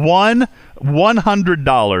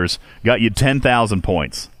 $100 got you 10,000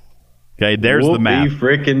 points. Okay, there's the math.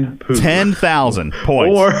 Freaking poop. 10,000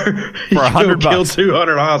 points or for $100. Kill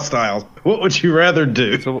 200 hostiles. What would you rather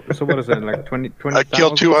do? So what is that, like 20? I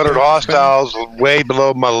killed 200 hostiles way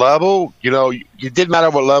below my level. It didn't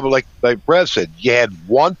matter what level, like Brett said. You had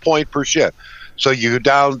 1 point per ship. So you go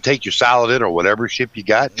down, take your Saladin or whatever ship you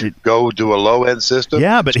got, go do a low-end system.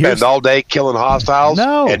 Yeah, but spend all day killing hostiles.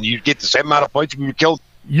 No. And you get the same amount of points if you killed.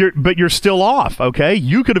 But you're still off, okay?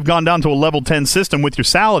 You could have gone down to a level 10 system with your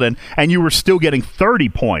Saladin, and you were still getting 30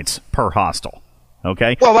 points per hostile,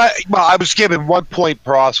 okay? Well, I was given 1 point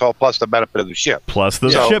per hostile plus the benefit of the ship. Plus the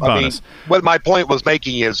ship bonus. What my point was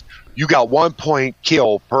making is you got 1 point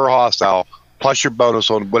kill per hostile plus your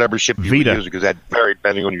bonus on whatever ship you were using, because that varied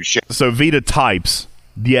depending on your ship. So Vita types,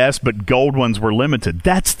 yes, but gold ones were limited.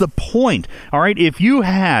 That's the point. All right, if you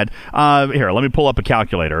had, here, let me pull up a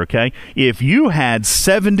calculator, okay? If you had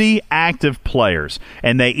 70 active players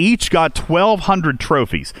and they each got 1,200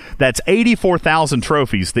 trophies, that's 84,000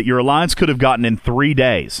 trophies that your alliance could have gotten in 3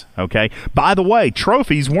 days, okay? By the way,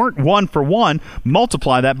 trophies weren't 1 for 1.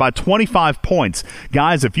 Multiply that by 25 points.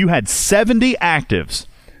 Guys, if you had 70 actives,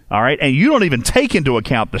 all right, and you don't even take into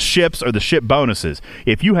account the ships or the ship bonuses.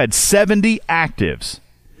 If you had 70 actives,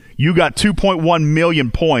 you got 2.1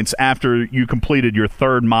 million points after you completed your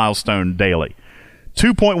 3rd milestone daily.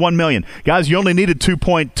 2.1 million. Guys, you only needed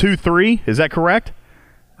 2.23. Is that correct?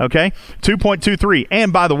 Okay, 2.23.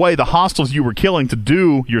 And by the way, the hostiles you were killing to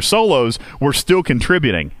do your solos were still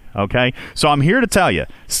contributing. Okay, so I'm here to tell you,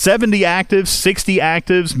 70 actives, 60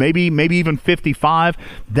 actives, maybe even 55.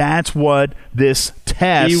 That's what this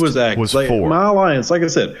test was for. My alliance, like I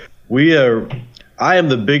said, I am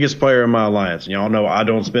the biggest player in my alliance, and y'all know I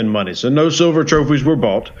don't spend money, so no silver trophies were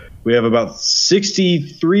bought. We have about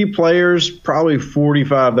 63 players, probably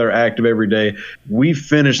 45 that are active every day. We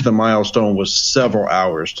finished the milestone with several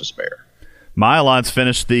hours to spare. My alliance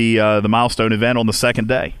finished the milestone event on the 2nd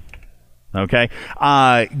day. Okay,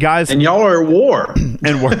 guys, and y'all are at war,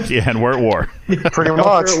 and we're at war. Pretty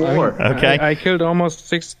much. Okay, I killed almost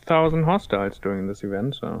 6,000 hostiles during this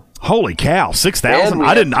event. So holy cow, 6,000!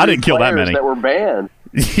 I didn't kill that many. That were banned.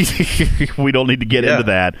 We don't need to get into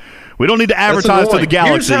that. We don't need to advertise to the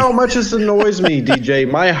galaxy. Here's how much this annoys me, DJ.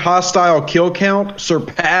 My hostile kill count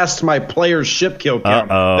surpassed my player's ship kill count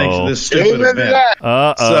thanks to this stupid event.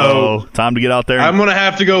 So time to get out there. I'm going to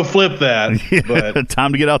have to go flip that. But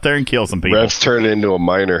time to get out there and kill some people. Rev's turned into a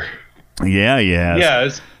miner. Yeah.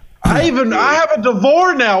 I have a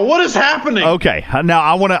Devore now. What is happening? Okay, now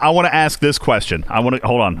I want to ask this question. Hold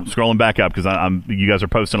on. I'm scrolling back up because you guys are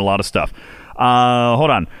posting a lot of stuff.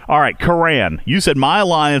 Hold on. All right, Karan, you said my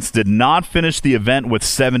alliance did not finish the event with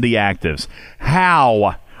 70 actives.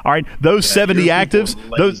 How? All right, those 70 actives,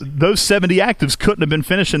 those 70 actives couldn't have been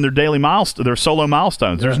finishing their daily their solo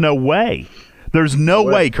milestones. There's no way. There's no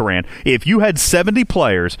way, Karan. If you had 70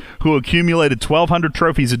 players who accumulated 1,200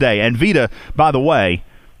 trophies a day, and Vita, by the way,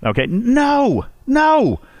 okay, no.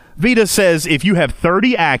 Vita says if you have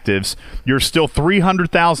 30 actives, you're still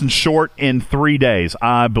 300,000 short in 3 days.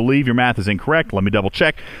 I believe your math is incorrect. Let me double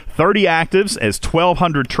check. 30 actives as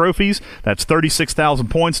 1,200 trophies. That's 36,000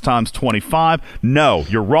 points times 25. No,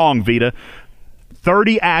 you're wrong, Vita.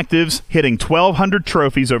 30 actives hitting 1,200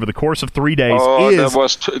 trophies over the course of 3 days that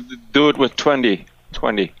was do it with 20.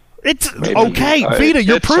 It's maybe. Okay, Vita,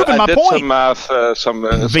 you're proving my point. I did some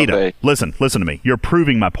math Vita, listen to me. You're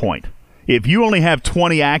proving my point. If you only have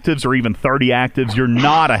 20 actives or even 30 actives, you're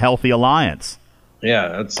not a healthy alliance.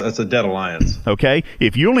 Yeah, that's a dead alliance. Okay,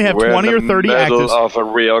 if you only have 20 or 30 actives, in the middle of a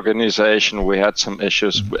reorganization, we had some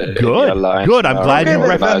issues. Good. I'm glad you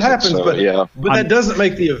recognized that happens, so, but that doesn't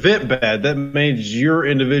make the event bad. That makes your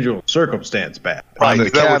individual circumstance bad. Right,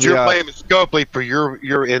 because you're blaming Scopely for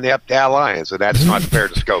your inept alliance, and that's not fair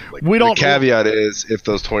to Scopely. The caveat is if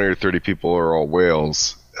those 20 or 30 people are all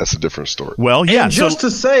whales, that's a different story. Well, yeah. And just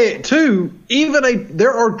to say it, too,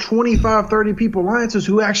 there are 25, 30 people alliances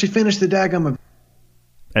who actually finished the daggum event.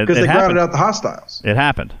 Because they grounded out the hostiles. It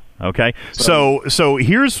happened. Okay. So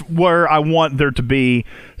here's where I want there to be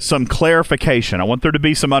some clarification. I want there to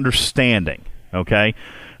be some understanding. Okay.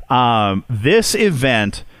 This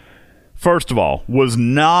event, first of all, was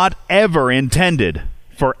not ever intended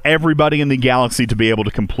for everybody in the galaxy to be able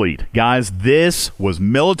to complete. Guys, this was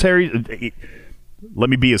military. Let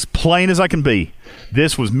me be as plain as I can be.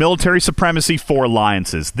 This was military supremacy for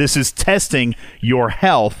alliances. This is testing your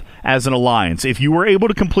health as an alliance. If you were able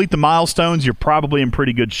to complete the milestones, you're probably in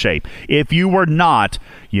pretty good shape. If you were not,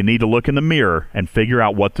 you need to look in the mirror and figure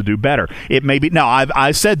out what to do better. It may be... Now,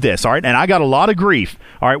 I said this, all right, and I got a lot of grief.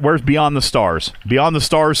 All right, where's Beyond the Stars? Beyond the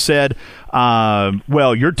Stars said,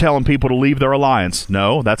 well, you're telling people to leave their alliance.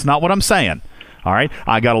 No, that's not what I'm saying. All right,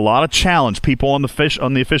 I got a lot of challenge. People on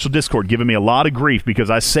the official Discord giving me a lot of grief because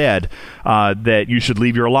I said that you should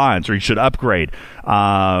leave your alliance or you should upgrade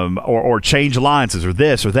or change alliances or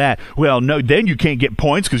this or that. Well, no, then you can't get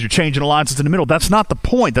points because you're changing alliances in the middle. That's not the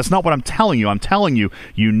point. That's not what I'm telling you. I'm telling you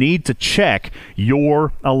need to check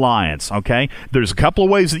your alliance. Okay, there's a couple of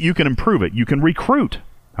ways that you can improve it. You can recruit.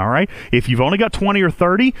 All right, if you've only got 20 or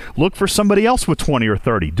 30, look for somebody else with 20 or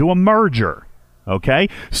 30. Do a merger. Okay?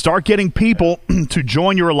 Start getting people to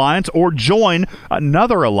join your alliance or join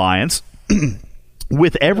another alliance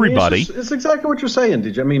with everybody. It's exactly what you're saying,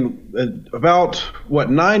 DJ. I mean, about,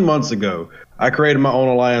 9 months ago, I created my own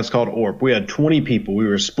alliance called ORP. We had 20 people. We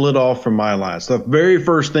were split off from my alliance. The very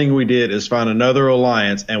first thing we did is find another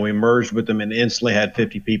alliance, and we merged with them and instantly had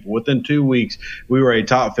 50 people. Within 2 weeks, we were a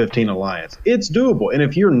top 15 alliance. It's doable. And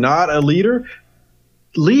if you're not a leader,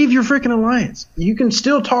 leave your freaking alliance. You can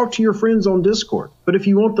still talk to your friends on Discord, but if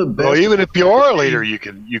you want the best, well, even if you are a leader, you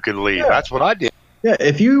can leave. Yeah. That's what I did. Yeah,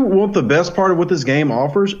 if you want the best part of what this game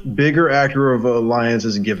offers, bigger actor of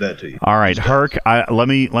alliances give that to you. All right, Herc, let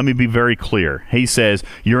me be very clear. He says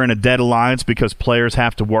you're in a dead alliance because players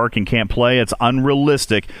have to work and can't play. It's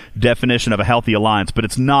unrealistic definition of a healthy alliance, but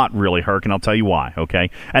it's not really, Herc, and I'll tell you why,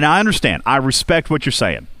 okay? And I understand. I respect what you're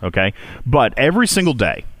saying, okay? But every single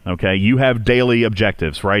day, okay, you have daily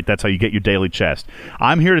objectives, right? That's how you get your daily chest.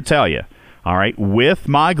 I'm here to tell you, all right, with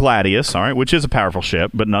my Gladius, all right, which is a powerful ship,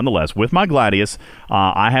 but nonetheless, with my Gladius,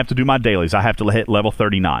 I have to do my dailies. I have to hit level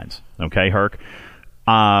 39s, okay, Herc?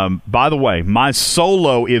 By the way, my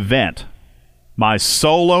solo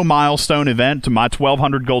milestone event to my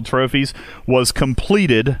 1,200 gold trophies was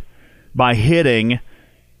completed by hitting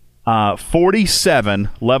 47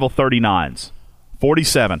 level 39s.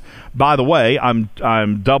 47. By the way, I'm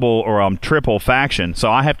double or I'm triple faction,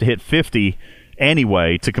 so I have to hit 50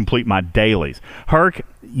 anyway to complete my dailies. Herc,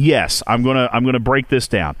 yes, I'm gonna break this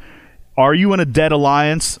down. Are you in a dead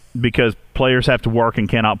alliance because players have to work and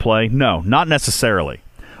cannot play? No, not necessarily.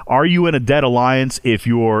 Are you in a dead alliance if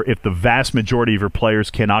the vast majority of your players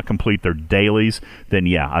cannot complete their dailies? Then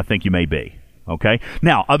yeah, I think you may be. Okay?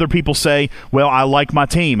 Now, other people say, well, I like my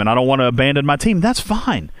team and I don't want to abandon my team. That's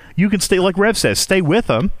fine. You can stay, like Rev says, stay with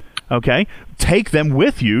them. Okay? Take them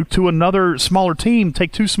with you to another smaller team.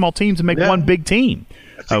 Take two small teams and make one big team.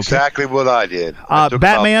 That's exactly what I did.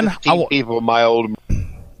 Batman, people my old.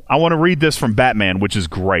 I want to read this from Batman, which is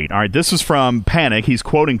great. All right, this is from Panic. He's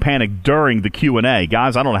quoting Panic during the Q&A.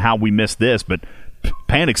 Guys, I don't know how we missed this, but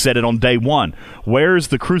Panic said it on day one. Where's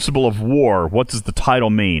the Crucible of War? What does the title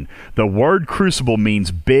mean? The word Crucible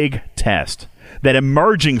means big test. That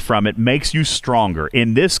emerging from it makes you stronger.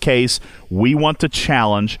 In this case, we want to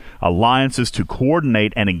challenge alliances to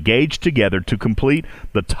coordinate and engage together to complete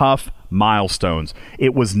the tough milestones.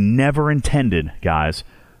 It was never intended, guys,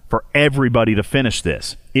 for everybody to finish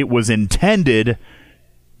this. It was intended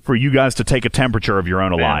for you guys to take a temperature of your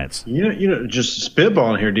own alliance. Just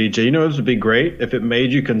spitballing here, DJ. This would be great if it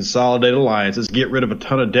made you consolidate alliances, get rid of a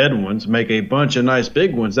ton of dead ones, make a bunch of nice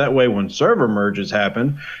big ones. That way, when server merges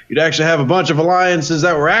happen, you'd actually have a bunch of alliances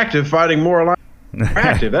that were active fighting more alliances.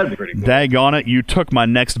 Active. That'd be pretty cool. Daggone it, you took my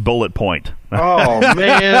next bullet point. Oh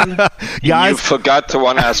man, guys, you forgot to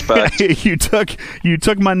one aspect. you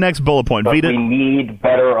took my next bullet point. But we need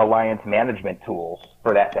better alliance management tools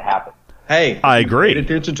for that to happen. Hey, I agree. Pay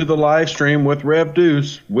attention to the live stream with Rev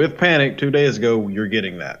Deuce with Panic 2 days ago. You're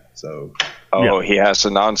getting that. So, he has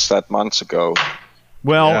announced that months ago.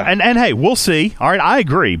 Well, and hey, we'll see. All right, I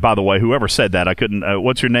agree. By the way, whoever said that, I couldn't.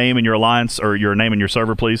 What's your name and your alliance, or your name and your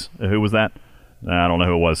server, please? Who was that? I don't know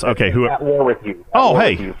who it was. Okay, who? At war with you.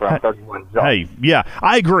 Hey, yeah,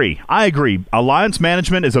 I agree. Alliance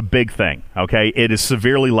management is a big thing. Okay, it is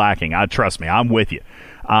severely lacking. Trust me, I'm with you.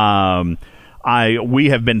 We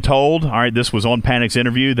have been told, all right, this was on Panic's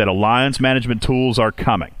interview, that alliance management tools are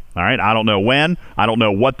coming. All right, I don't know when. I don't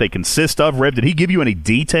know what they consist of. Rev, did he give you any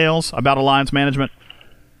details about alliance management?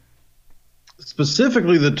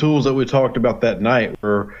 Specifically, the tools that we talked about that night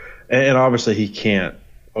were, and obviously he can't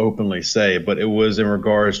openly say, but it was in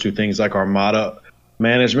regards to things like Armada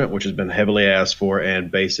management, which has been heavily asked for,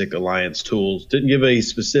 and basic alliance tools. Didn't give a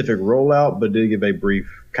specific rollout, but did give a brief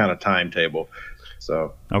kind of timetable.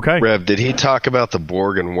 So, okay. Rev, did he talk about the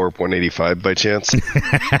Borg and Warp 185 by chance?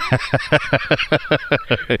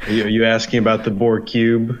 Are you asking about the Borg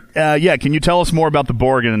cube? Yeah, can you tell us more about the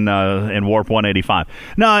Borg and Warp 185?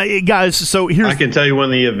 No, guys, so here's... I can tell you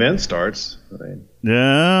when the event starts.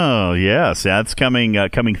 Oh, yes. That's coming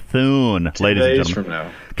soon, ladies and gentlemen. From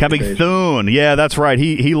now. Coming soon. Yeah, that's right.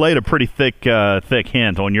 He laid a pretty thick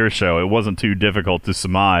hint on your show. It wasn't too difficult to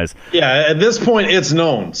surmise. Yeah, at this point, it's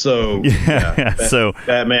known. So, so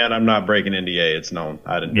Batman, I'm not breaking NDA. It's known.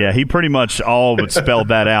 I didn't. Yeah, he pretty much all but spelled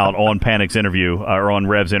that out on Panic's interview or on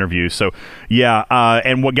Rev's interview. So, yeah,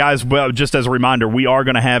 and what guys? Well, just as a reminder, we are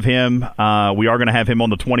going to have him. We are going to have him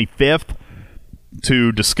on the 25th.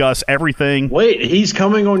 To discuss everything. Wait, he's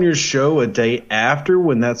coming on your show a day after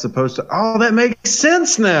when that's supposed to... Oh, that makes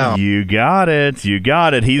sense now. You got it.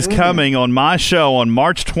 He's coming on my show on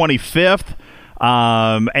March 25th.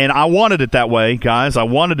 And I wanted it that way, guys. I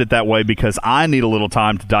wanted it that way because I need a little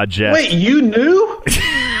time to digest. Wait, you knew?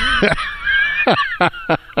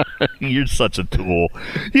 You're such a tool.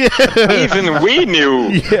 Yeah. Even we knew.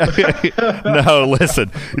 Yeah. No,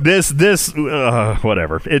 listen. This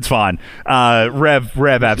whatever. It's fine.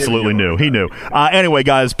 Rev absolutely knew. He knew. Anyway,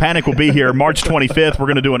 guys, Panic will be here March 25th. We're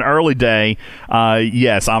going to do an early day.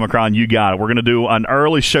 Yes, Omicron, you got it. We're going to do an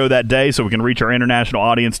early show that day so we can reach our international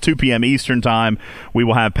audience, 2 p.m. Eastern time. We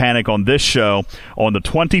will have Panic on this show on the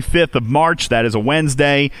 25th of March. That is a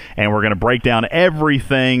Wednesday, and we're going to break down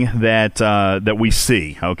everything that we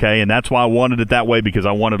see, okay? And that's why I wanted it that way, because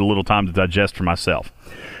I wanted a little time to digest for myself,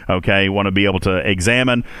 okay? Want to be able to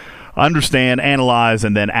examine, understand, analyze,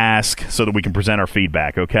 and then ask so that we can present our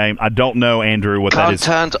feedback, okay? I don't know, Andrew, what that is.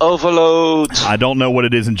 Content overload. I don't know what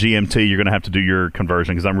it is in GMT. You're going to have to do your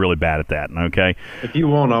conversion because I'm really bad at that, okay? If you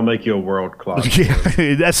want, I'll make you a world clock.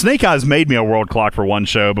 Yeah, Snake Eyes made me a world clock for one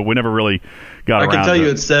show, but we never really got around to it. I can tell you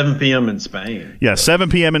it's 7 p.m. in Spain. Yeah, 7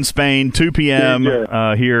 p.m. in Spain, 2 p.m.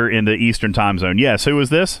 Here in the Eastern time zone. Yes, who is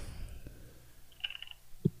this?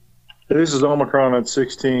 This is Omicron at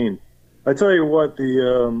 16. I tell you what,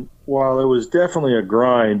 while it was definitely a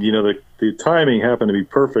grind, the timing happened to be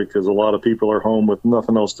perfect because a lot of people are home with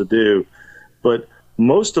nothing else to do. But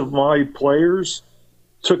most of my players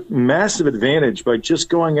took massive advantage by just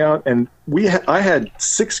going out, and I had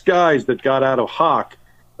 6 guys that got out of Hawk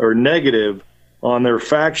or negative on their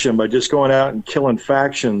faction by just going out and killing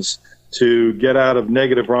factions to get out of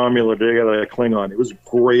negative Romulan or to get out of Klingon. It was a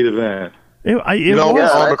great event. I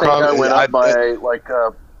think I went up by like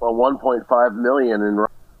 1.5 million in.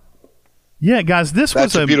 Yeah, guys,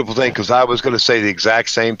 that's a beautiful thing because I was going to say the exact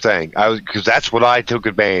same thing. Because that's what I took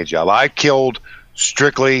advantage of. I killed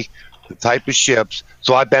strictly the type of ships,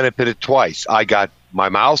 so I benefited twice. I got my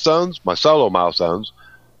milestones, my solo milestones.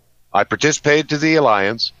 I participated to the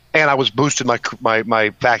Alliance, and I was boosting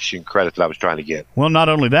my faction credit that I was trying to get. Well, not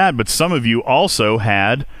only that, but some of you also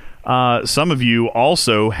had. Sorry,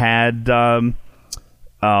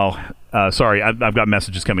 I've got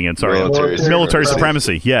messages coming in. Sorry. Military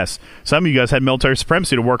supremacy. Yes, some of you guys had military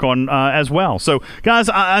supremacy to work on as well. So, guys,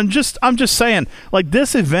 I'm just saying, like,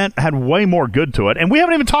 this event had way more good to it, and we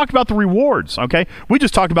haven't even talked about the rewards. Okay, we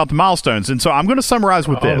just talked about the milestones, and so I'm going to summarize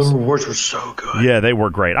with this. The rewards were so good. Yeah, they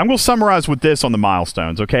were great. I'm going to summarize with this on the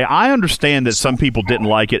milestones. Okay, I understand that some people didn't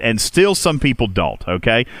like it, and still some people don't.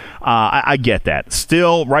 Okay, I get that.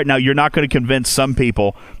 Still, right now, you're not going to convince some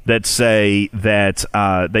people that say that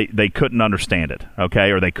they couldn't understand it, okay,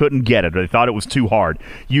 or they couldn't get it, or they thought it was too hard.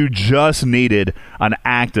 You just needed an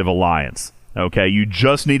active alliance, okay? You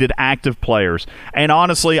just needed active players. And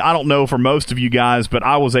honestly, I don't know for most of you guys, but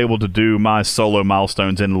I was able to do my solo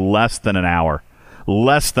milestones in less than an hour.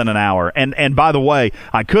 And by the way,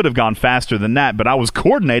 I could have gone faster than that, but I was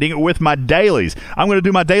coordinating it with my dailies. I'm going to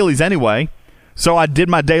do my dailies anyway, so I did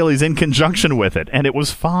my dailies in conjunction with it, and it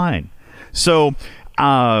was fine. So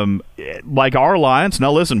like our alliance,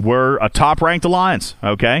 now listen, we're a top-ranked alliance,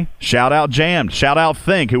 okay? Shout out Jammed. Shout out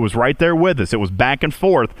Think, who was right there with us. It was back and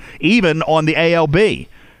forth, even on the ALB,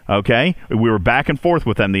 okay? We were back and forth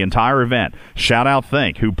with them the entire event. Shout out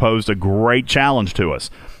Think, who posed a great challenge to us,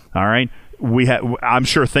 all right? I'm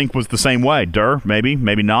sure Think was the same way.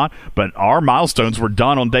 Maybe not, but our milestones were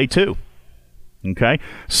done on day 2. Okay?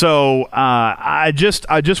 So I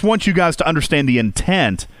just want you guys to understand the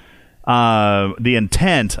intent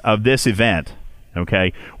of this event,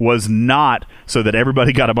 okay, was not so that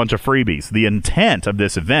everybody got a bunch of freebies. The intent of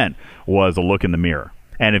this event was a look in the mirror.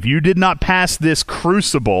 And if you did not pass this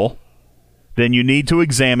crucible, then you need to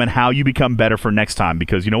examine how you become better for next time,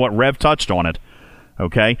 because you know what? Rev touched on it,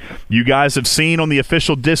 okay? You guys have seen on the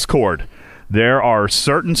official Discord, there are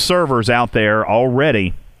certain servers out there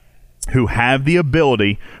already who have the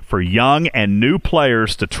ability for young and new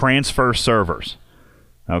players to transfer servers.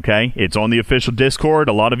 Okay, it's on the official Discord.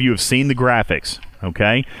 A lot of you have seen the graphics.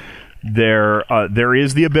 Okay, there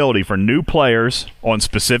is the ability for new players on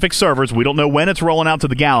specific servers. We don't know when it's rolling out to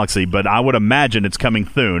the Galaxy, but I would imagine it's coming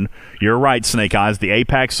soon. You're right, Snake Eyes. The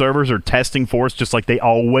Apex servers are testing for us just like they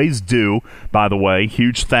always do, by the way.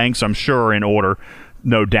 Huge thanks, I'm sure, in order,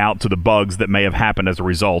 no doubt, to the bugs that may have happened as a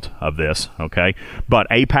result of this, okay? But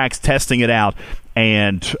Apex testing it out,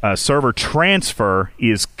 and server transfer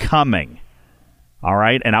is coming, all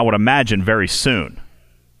right? And I would imagine very soon.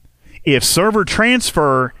 If server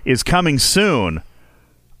transfer is coming soon,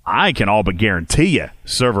 I can all but guarantee you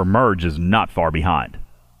server merge is not far behind.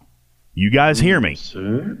 You guys hear me?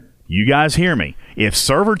 You guys hear me? If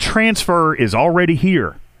server transfer is already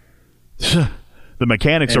here, the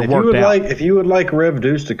mechanics are worked out. If you would like Rev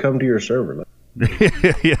Deuce to come to your server.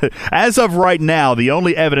 As of right now, the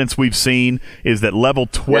only evidence we've seen is that level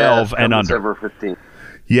 12 and under. Server 15.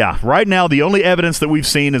 Yeah, right now the only evidence that we've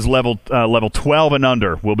seen is level 12 and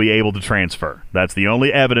under will be able to transfer. That's the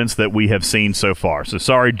only evidence that we have seen so far. So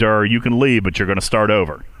sorry, Durr, you can leave, but you're going to start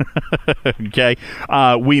over. Okay?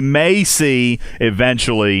 We may see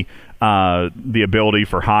eventually the ability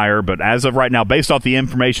for higher, but as of right now, based off the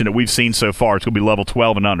information that we've seen so far, it's going to be level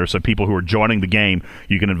 12 and under, so people who are joining the game,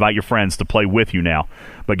 you can invite your friends to play with you now.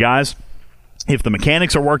 But guys, if the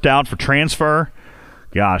mechanics are worked out for transfer,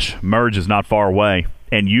 gosh, merge is not far away.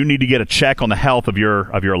 And you need to get a check on the health of your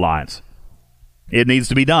alliance. It needs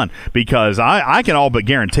to be done, because I can all but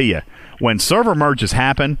guarantee you, when server merges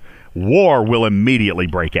happen, war will immediately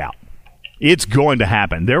break out. It's going to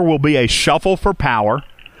happen. There will be a shuffle for power.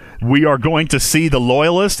 We are going to see the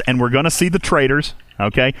loyalists, and we're going to see the traitors.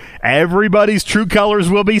 Okay? Everybody's true colors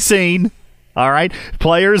will be seen. All right,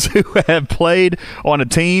 players who have played on a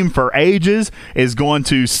team for ages is going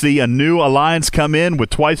to see a new alliance come in with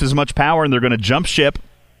twice as much power, and they're going to jump ship.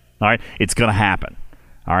 All right, it's going to happen.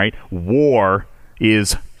 All right, war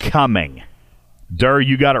is coming. Durr,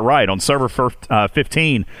 you got it right. On server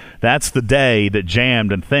 15, that's the day that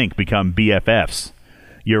Jammed and Think become BFFs.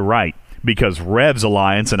 You're right, because Rev's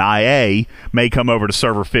alliance and IA may come over to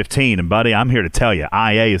server 15, and buddy, I'm here to tell you,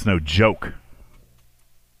 IA is no joke.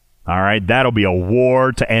 All right, that'll be a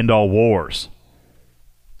war to end all wars.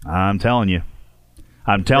 I'm telling you.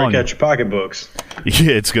 Break out your pocketbooks.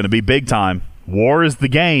 It's going to be big time. War is the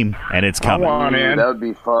game, and it's coming. That would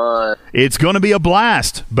be fun. It's going to be a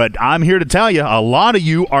blast, but I'm here to tell you, a lot of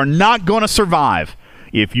you are not going to survive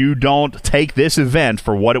if you don't take this event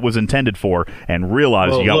for what it was intended for and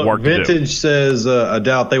realize you got work to do. Vintage says, I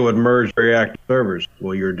doubt they would merge very active servers.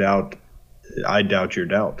 Well, I doubt your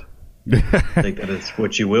doubt. I think that is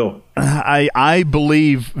what you will. I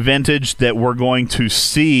believe, Vintage, that we're going to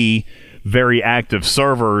see very active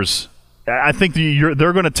servers. I think they're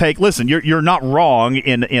going to take. Listen, you're not wrong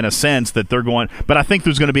in a sense that they're going, but I think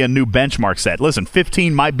there's going to be a new benchmark set. Listen,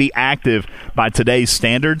 15 might be active by today's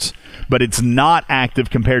standards, but it's not active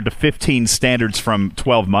compared to 15 standards from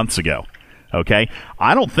 12 months ago. Okay,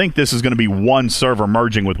 I don't think this is going to be one server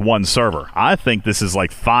merging with one server. I think this is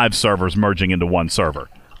like 5 servers merging into one server.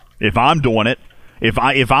 If I'm doing it, if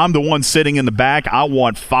I'm the one sitting in the back, I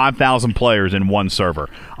want 5,000 players in one server.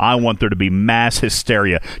 I want there to be mass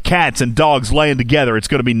hysteria. Cats and dogs laying together. It's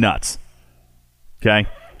going to be nuts. Okay?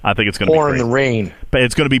 I think it's going to be pouring the rain. But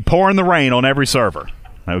it's going to be pouring the rain on every server.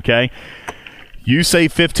 Okay? You say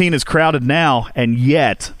 15 is crowded now, and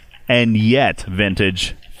yet,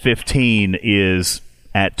 Vintage, 15 is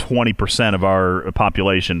at 20% of our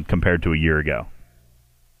population compared to a year ago.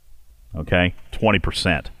 Okay?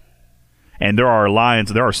 20%. And there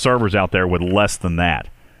are servers out there with less than that.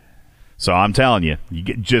 So I'm telling you,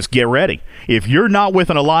 just get ready. If you're not with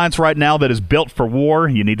an alliance right now that is built for war,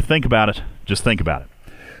 you need to think about it. Just think about it.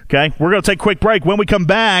 Okay, we're going to take a quick break. When we come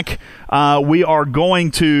back, we are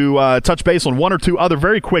going to touch base on one or two other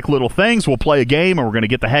very quick little things. We'll play a game, and we're going to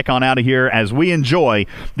get the heck on out of here as we enjoy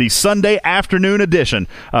the Sunday afternoon edition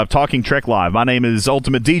of Talking Trek Live. My name is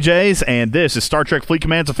Ultimate DJs, and this is Star Trek Fleet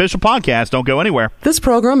Command's official podcast. Don't go anywhere. This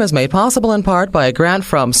program is made possible in part by a grant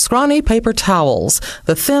from Scrawny Paper Towels,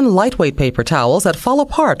 the thin, lightweight paper towels that fall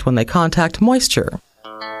apart when they contact moisture.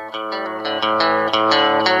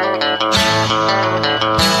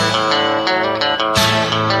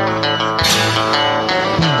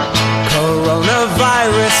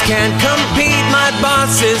 Can't compete, my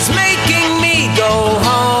boss is making me go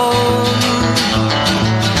home.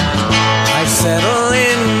 I settle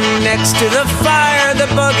in next to the fire, the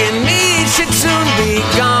bug in me should soon be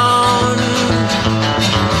gone.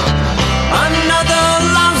 Another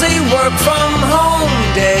lousy work from home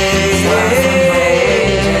day.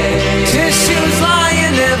 Tissues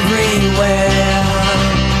lying everywhere.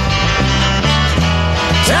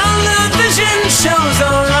 Television shows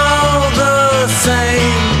are all the same.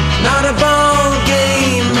 Not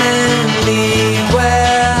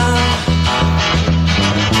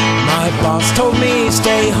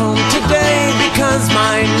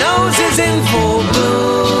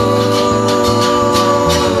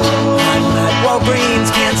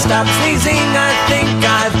stop sneezing, I think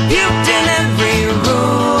I've puked in every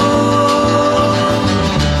room.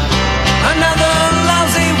 Another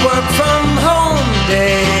lousy work from home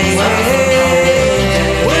day.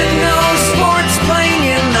 With no sports playing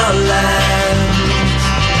in the land.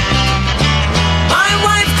 My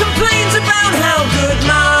wife complains about how good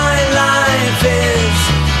my life is,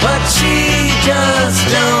 but she just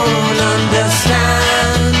don't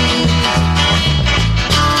understand.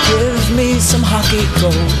 Give me some hockey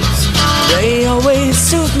goals, they always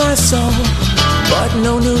soothe my soul, but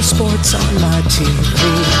no new sports on my TV.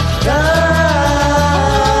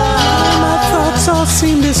 My thoughts all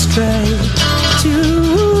seem to stray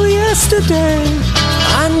to yesterday.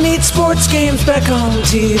 I need sports games back on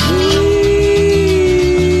TV.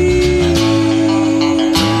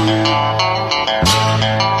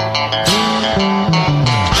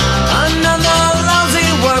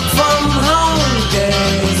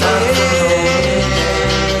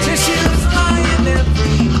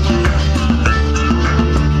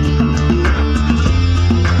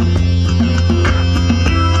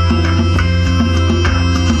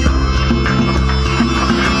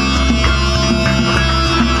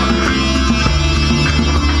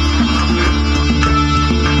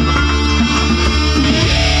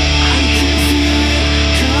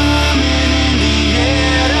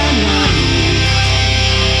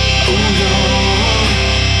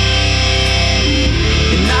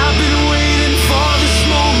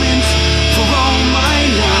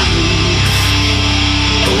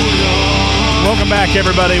 Welcome back,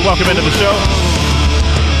 everybody. Welcome into the show.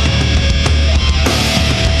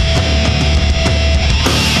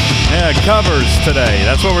 Yeah, covers today.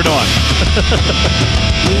 That's what we're doing.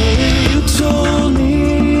 You told me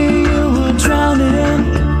you were drowning.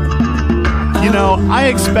 You know, I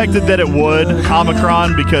expected that it would,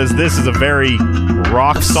 Omicron, because this is a very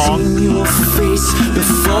rock song.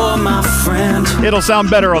 It'll sound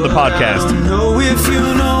better on the podcast.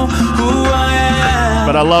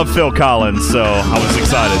 But I love Phil Collins, so I was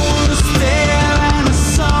excited.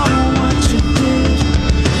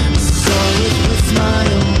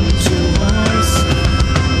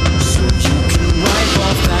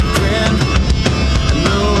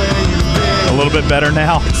 A little bit better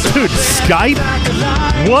now. Dude, Skype?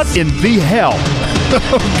 What in the hell?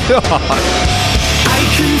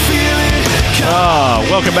 Oh, God.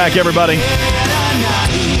 Welcome back, everybody.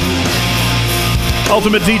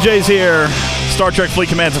 Ultimate DJs here. Star Trek Fleet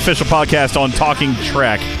Command's official podcast on Talking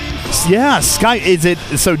Trek. Yeah, Skype. Is it?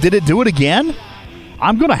 So did it do it again?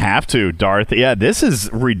 I'm going to have to, Darth. Yeah, this is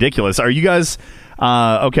ridiculous. Are you guys...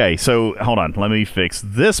 okay, so hold on. Let me fix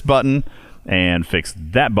this button and fix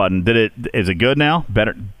that button. Is it good now?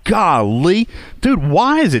 Better? Golly. Dude,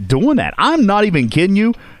 why is it doing that? I'm not even kidding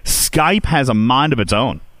you. Skype has a mind of its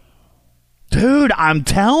own. Dude, I'm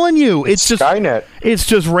telling you. It's just Skynet. It's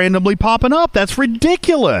just randomly popping up. That's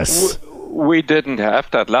ridiculous. We didn't have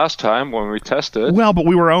that last time when we tested. Well, but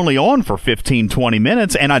we were only on for 15, 20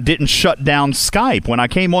 minutes, and I didn't shut down Skype. When I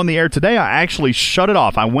came on the air today, I actually shut it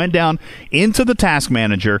off. I went down into the task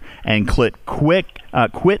manager and clicked quit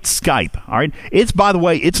Skype. All right. It's, by the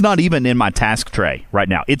way, it's not even in my task tray right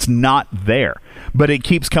now. It's not there, but it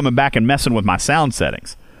keeps coming back and messing with my sound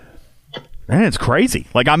settings. Man, it's crazy.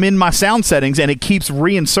 Like, I'm in my sound settings, and it keeps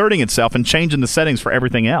reinserting itself and changing the settings for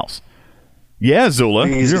everything else. Yeah, Zula.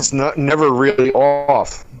 It's never really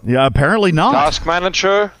off. Yeah, apparently not. Task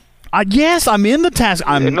manager? Yes, I'm in the task.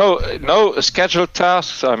 No scheduled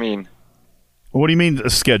tasks, I mean. What do you mean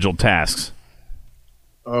scheduled tasks?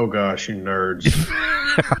 Oh, gosh, you nerds.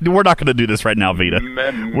 We're not going to do this right now, Vita.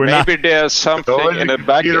 Maybe there's something in the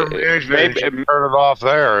back. Maybe turn it off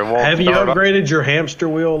there. Have you upgraded your hamster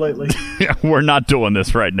wheel lately? Yeah, we're not doing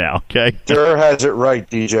this right now, okay? Sure has it right,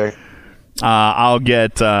 DJ.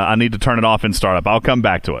 I need to turn it off and start up. I'll come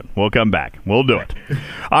back to it. We'll come back. We'll do it.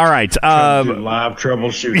 All right. Live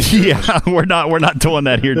troubleshooting. Yeah, we're not doing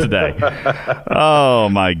that here today. Oh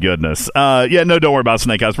my goodness. No, don't worry about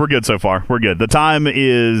Snake Eyes. We're good so far. We're good. The time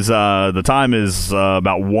is about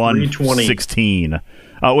 1:16.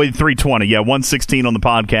 3:20. Yeah, 1:16 on the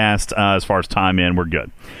podcast. As far as time in, we're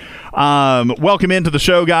good. Welcome into the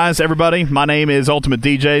show, guys, everybody. My name is Ultimate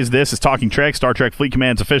DJs. This is Talking Trek, Star Trek Fleet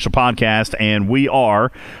Command's official podcast, and we are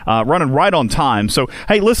running right on time. So,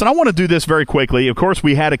 hey, listen, I want to do this very quickly. Of course,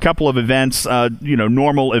 we had a couple of events,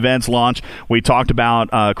 normal events launch. We talked about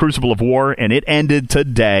Crucible of War, and it ended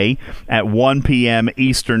today at 1 p.m.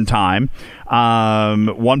 Eastern Time.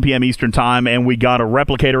 1 p.m. Eastern Time, and we got a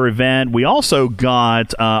Replicator event. We also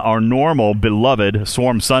got our normal beloved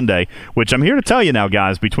Swarm Sunday, which I'm here to tell you now,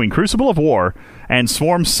 guys, between Crucible of War and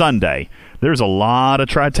Swarm Sunday, there's a lot of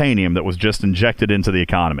Tritanium that was just injected into the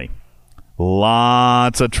economy.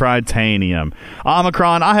 Lots of Tritanium.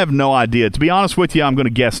 Omicron, I have no idea. To be honest with you, I'm going to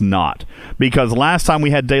guess not. Because last time we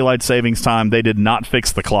had daylight savings time, they did not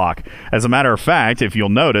fix the clock. As a matter of fact, if you'll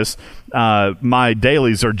notice, my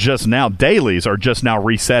dailies are just now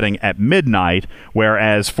resetting at midnight,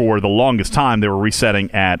 whereas for the longest time, they were resetting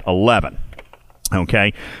at 11.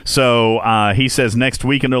 Okay, so he says next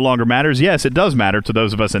week it no longer matters. Yes, it does matter to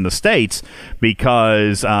those of us in the States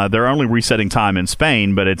because they're only resetting time in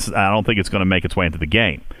Spain, but I don't think it's going to make its way into the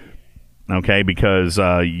game. Okay, because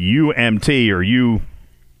UMT or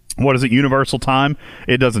Universal Time,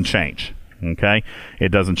 it doesn't change. Okay, it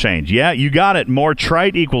doesn't change. Yeah, you got it. More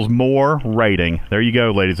trite equals more rating. There you go,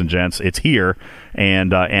 ladies and gents. It's here,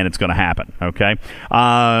 and it's going to happen. Okay,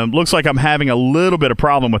 looks like I'm having a little bit of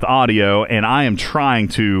problem with audio, and I am trying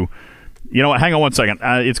to. You know what? Hang on one second.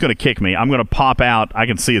 It's going to kick me. I'm going to pop out. I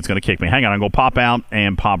can see it's going to kick me. Hang on. I'm going to pop out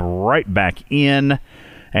and pop right back in.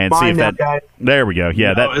 And see if that. Guys. There we go.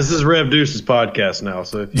 Yeah, this is Rev Deuce's podcast now,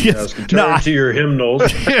 so if you guys can turn to your hymnals.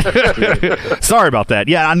 Sorry about that.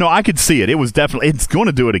 Yeah, I know. I could see it. It was definitely. It's going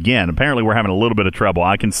to do it again. Apparently, we're having a little bit of trouble.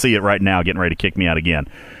 I can see it right now, getting ready to kick me out again.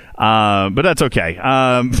 But that's okay.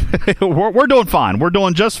 We're doing fine. We're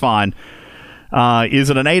doing just fine. Is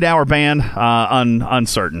it an 8-hour ban?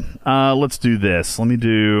 Uncertain. Let's do this. Let me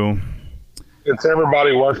do. It's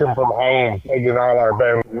everybody working from home taking all our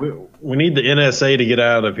bandwidth. We need the NSA to get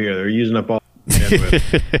out of here. They're using up all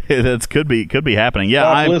bandwidth. That could be happening. Yeah,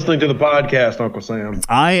 I'm listening to the podcast, Uncle Sam.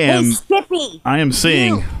 I am. Hey, Skippy, I am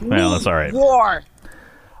seeing. Well, that's all right. War.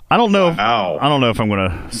 I don't know. I don't know if I'm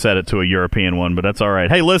going to set it to a European one, but that's all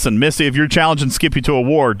right. Hey, listen, Misty, if you're challenging Skippy to a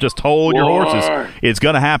war, just hold your horses. It's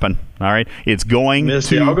going to happen. All right, it's going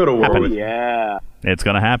Misty, to I'll go to war happen. with you. Yeah. It's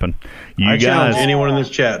going to happen. I challenge anyone in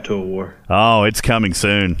this chat to a war. Oh, it's coming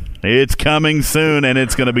soon. It's coming soon, and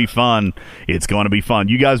it's going to be fun. It's going to be fun.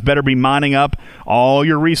 You guys better be mining up all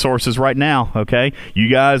your resources right now, okay? You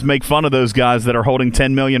guys make fun of those guys that are holding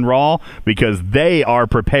 10 million raw because they are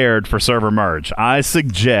prepared for server merge. I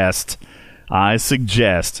suggest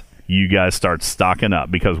you guys start stocking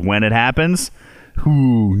up because when it happens,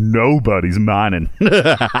 nobody's mining.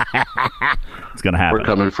 It's going to happen. We're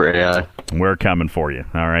coming for AI. We're coming for you.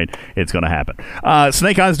 All right. It's going to happen.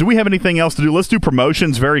 Snake Eyes, do we have anything else to do? Let's do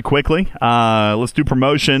promotions very quickly. Let's do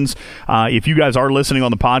promotions. If you guys are listening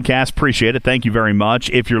on the podcast, appreciate it. Thank you very much.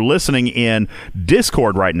 If you're listening in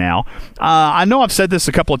Discord right now, I know I've said this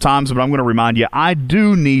a couple of times, but I'm going to remind you, I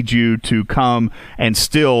do need you to come and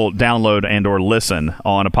still download and or listen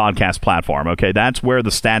on a podcast platform. Okay. That's where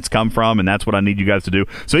the stats come from, and that's what I need you guys to do.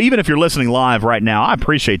 So even if you're listening live right now, I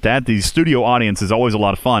appreciate that. The studio audience is always a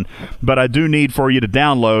lot of fun, but I do need for you to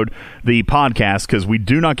download the podcast because we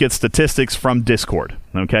do not get statistics from Discord.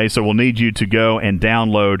 Okay, so we'll need you to go and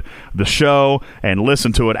download the show and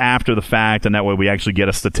listen to it after the fact, and that way we actually get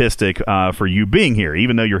a statistic for you being here,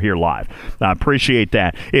 even though you're here live. I appreciate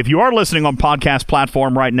that. If you are listening on podcast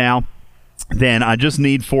platform right now, then I just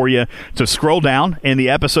need for you to scroll down in the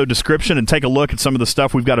episode description and take a look at some of the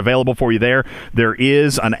stuff we've got available for you there. There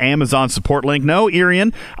is an Amazon support link. No,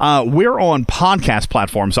 Irian, we're on podcast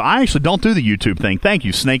platform, so I actually don't do the YouTube thing. Thank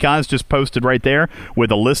you. Snake Eyes just posted right there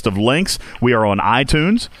with a list of links. We are on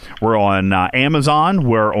iTunes. We're on Amazon.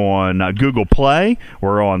 We're on Google Play.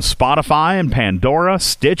 We're on Spotify and Pandora,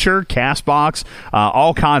 Stitcher, CastBox,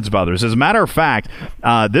 all kinds of others. As a matter of fact,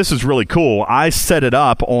 this is really cool. I set it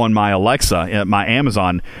up on my Alexa, my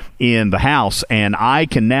Amazon in the house, and I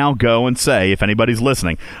can now go and say, if anybody's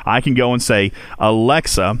listening, I can go and say,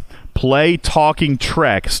 Alexa, play Talking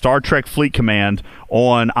Trek, Star Trek Fleet Command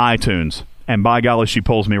on iTunes. And by golly, she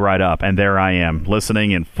pulls me right up, and there I am, listening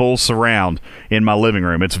in full surround in my living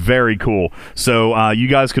room. It's very cool. So you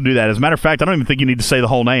guys can do that. As a matter of fact, I don't even think you need to say the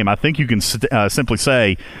whole name. I think you can simply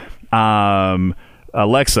say,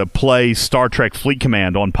 Alexa, play Star Trek Fleet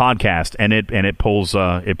Command on podcast, and it pulls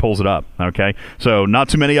it up. Okay, so not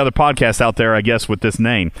too many other podcasts out there, I guess, with this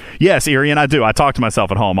name. Yes, Irian, I do. I talk to myself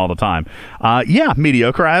at home all the time. Yeah,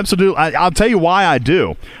 mediocre. I absolutely. I'll tell you why I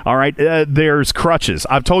do. All right, there's crutches.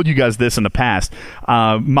 I've told you guys this in the past.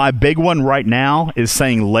 My big one right now is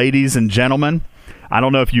saying, ladies and gentlemen. I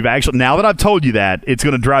don't know if you've actually, now that I've told you that, it's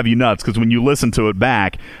going to drive you nuts because when you listen to it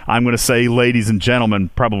back, I'm going to say ladies and gentlemen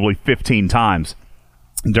probably 15 times.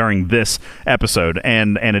 during this episode,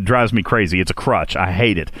 and it drives me crazy. It's a crutch. I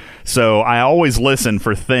hate it. So I always listen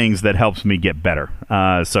for things that helps me get better.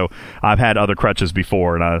 So I've had other crutches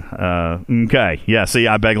before, and okay. Yeah, see,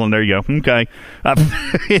 iBeglin, there you go. Okay.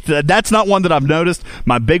 That's not one that I've noticed.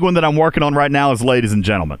 My big one that I'm working on right now is ladies and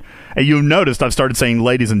gentlemen. And you've noticed I've started saying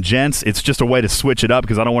ladies and gents. It's just a way to switch it up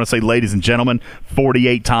because I don't want to say ladies and gentlemen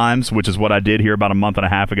 48 times, which is what I did here about a month and a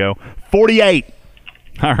half ago. 48!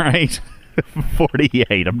 All right?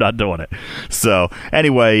 48. I'm not doing it. So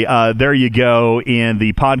anyway, there you go in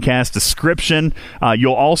the podcast description.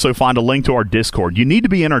 You'll also find a link to our Discord. You need to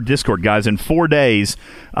be in our Discord, guys, in 4 days.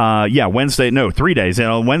 3 days. And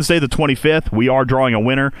on Wednesday the 25th, we are drawing a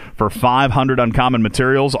winner for 500 uncommon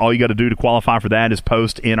materials. All you got to do to qualify for that is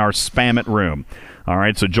post in our Spam It room. All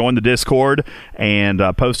right, so join the Discord and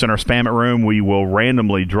post in our Spam It room. We will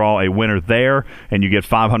randomly draw a winner there, and you get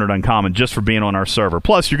 500 uncommon just for being on our server.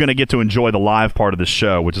 Plus, you're going to get to enjoy the live part of the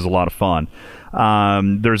show, which is a lot of fun.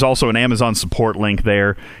 There's also an Amazon support link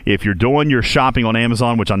there. If you're doing your shopping on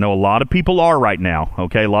Amazon, which I know a lot of people are right now,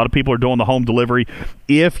 okay, a lot of people are doing the home delivery.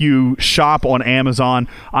 If you shop on Amazon,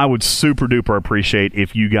 I would super duper appreciate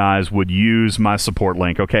if you guys would use my support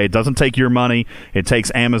link, okay? It doesn't take your money, it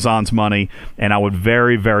takes Amazon's money, and I would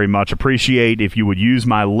very, very much appreciate if you would use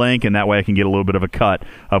my link, and that way I can get a little bit of a cut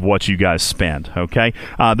of what you guys spend, okay?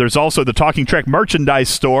 There's also the Talking Trek merchandise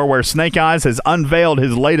store where Snake Eyes has unveiled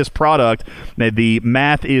his latest product, the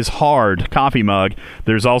Math is Hard coffee mug.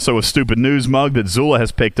 There's also a Stupid News mug that Zula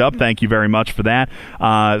has picked up. Thank you very much for that.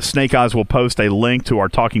 Snake Eyes will post a link to our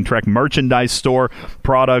Talking Trek merchandise store.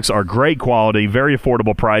 Products are great quality, very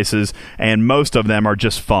affordable prices, and most of them are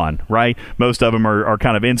just fun, right? Most of them are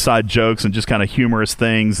kind of inside jokes and just kind of humorous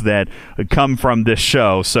things that come from this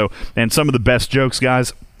show. So, and some of the best jokes,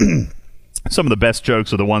 guys... Some of the best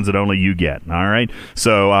jokes are the ones that only you get, all right?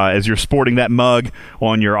 So as you're sporting that mug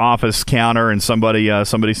on your office counter and somebody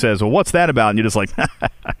says, well, what's that about? And you're just like,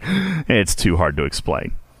 it's too hard to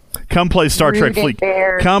explain. Come play Star Trek Fleet.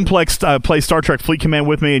 Come play Star Trek Fleet Command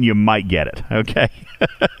with me, and you might get it, okay?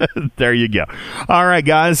 There you go. All right,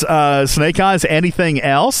 guys. Snake Eyes, anything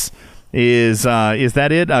else? Is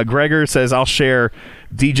that it? Gregor says, I'll share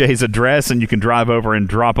DJ's address and you can drive over and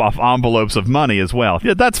drop off envelopes of money as well.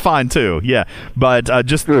 Yeah, that's fine too. Yeah, but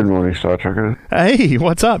just good morning, Star Trek. Hey,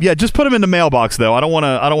 what's up? Yeah, just put them in the mailbox though. I don't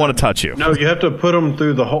want to touch you. No, you have to put them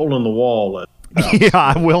through the hole in the wall. Yeah,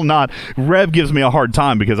 I will not. Rev gives me a hard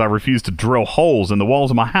time because I refuse to drill holes in the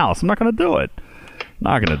walls of my house. I'm not going to do it.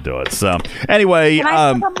 Not going to do it. So, anyway. Can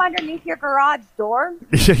I put them underneath your garage door?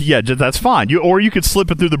 Yeah, that's fine. Or you could slip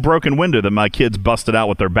it through the broken window that my kids busted out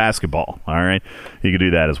with their basketball. All right? You could do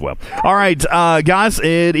that as well. All right, guys,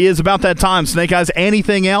 it is about that time. Snake Eyes,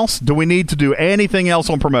 anything else? Do we need to do anything else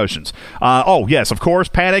on promotions? Oh, yes, of course.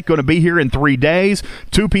 Panic, going to be here in 3 days.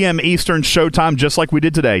 2 p.m. Eastern showtime, just like we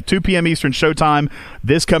did today. 2 p.m. Eastern showtime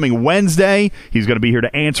this coming Wednesday. He's going to be here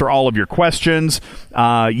to answer all of your questions.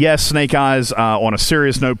 Yes, Snake Eyes, on a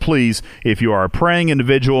serious note, please, if you are a praying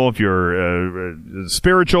individual, if you're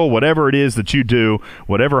spiritual, whatever it is that you do,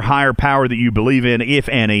 whatever higher power that you believe in, if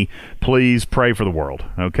any, please pray for the world,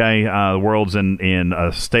 okay? The world's in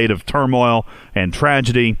a state of turmoil and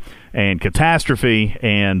tragedy and catastrophe,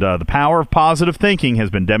 and the power of positive thinking has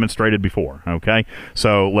been demonstrated before, okay?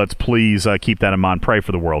 So let's please keep that in mind. Pray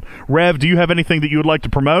for the world. Rev, do you have anything that you would like to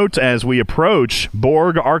promote as we approach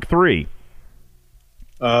Borg Arc 3?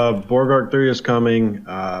 Borg Arc 3 is coming.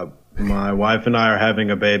 My wife and I are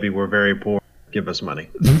having a baby. We're very poor. Give us money.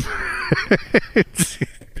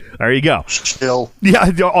 There you go. Still.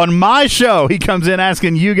 Yeah, on my show, he comes in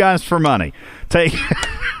asking you guys for money.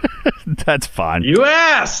 That's fine. You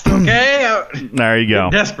asked, okay? There you go.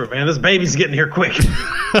 I'm desperate, man. This baby's getting here quick.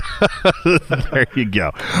 There you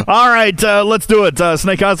go. All right, let's do it.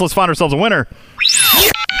 Snake Eyes, let's find ourselves a winner.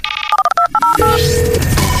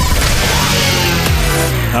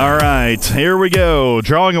 All right, here we go.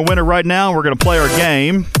 Drawing a winner right now. We're going to play our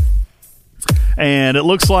game. And it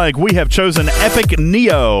looks like we have chosen Epic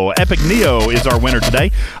Neo. Epic Neo is our winner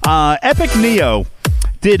today. Epic Neo,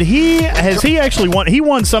 has he actually won? He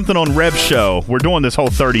won something on Rev's show. We're doing this whole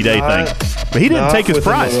 30-day thing. But he didn't take his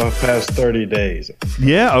prize. The past 30 days.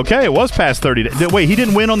 Yeah, okay, it was past 30 days. Wait, he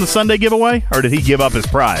didn't win on the Sunday giveaway? Or did he give up his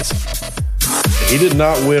prize? He did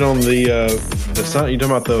not win on the You talking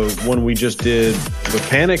about the one we just did with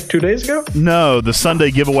Panic 2 days ago? No, the Sunday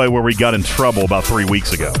giveaway where we got in trouble about 3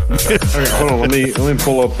 weeks ago. Okay, hold on. Let me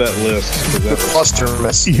pull up that list. The cluster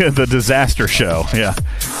mess. Yeah, the disaster show. Yeah.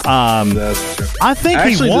 I think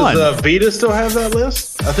Actually, he won. Does Vita still have that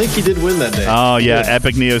list? I think he did win that day. Oh, yeah.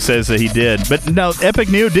 Epic Neo says that he did. But no, Epic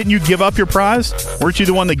Neo, didn't you give up your prize? Weren't you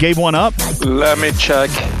the one that gave one up? Let me check.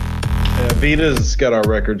 Vita's got our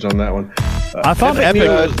records on that one. I thought Epic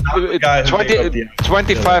was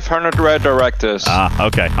 2,500 red directors.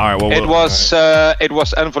 Okay. All right. Well, it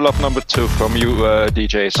was envelope number 2 from you,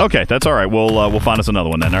 DJs. Okay, that's all right. We'll find us another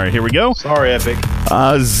one then. All right, here we go. Sorry, Epic.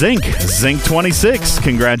 Zinc 26.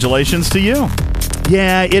 Congratulations to you.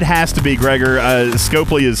 Yeah, it has to be, Gregor.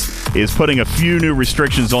 Scopely is putting a few new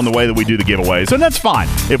restrictions on the way that we do the giveaways, and that's fine.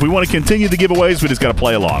 If we want to continue the giveaways, we just got to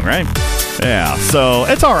play along, right? Yeah, so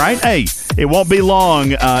it's all right. Hey, it won't be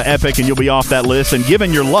long, Epic, and you'll be off that list. And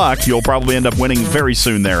given your luck, you'll probably end up winning very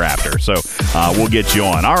soon thereafter. So we'll get you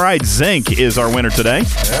on. All right, Zinc is our winner today.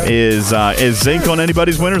 Yeah. Is Zinc on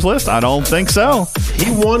anybody's winners list? I don't think so. He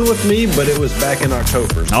won with me, but it was back in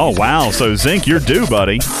October. Oh, wow. So, Zinc, you're due,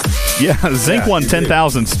 buddy. Yeah, Zinc won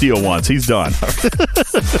 10,000 steel once. He's done.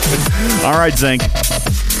 All right, Zinc.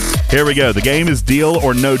 Here we go. The game is deal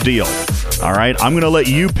or no deal. All right, I'm going to let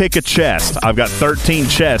you pick a chest. I've got 13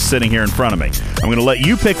 chests sitting here in front of me. I'm going to let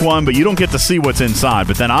you pick one, but you don't get to see what's inside.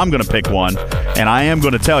 But then I'm going to pick one, and I am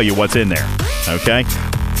going to tell you what's in there. Okay?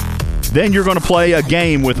 Then you're going to play a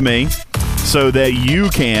game with me so that you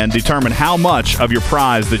can determine how much of your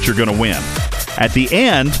prize that you're going to win. At the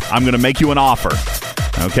end, I'm going to make you an offer.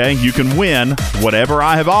 Okay? You can win whatever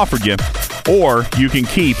I have offered you, or you can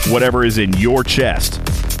keep whatever is in your chest.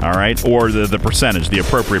 All right, or the percentage, the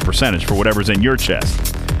appropriate percentage for whatever's in your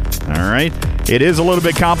chest. All right, it is a little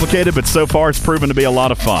bit complicated, but so far it's proven to be a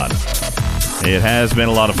lot of fun. It has been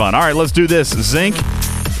a lot of fun. All right, let's do this. Zinc.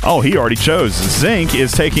 Oh, he already chose. Zinc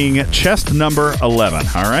is taking chest number 11.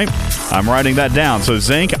 All right, I'm writing that down. So,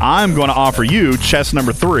 Zinc, I'm going to offer you chest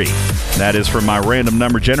number 3. That is from my random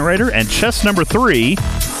number generator. And chest number 3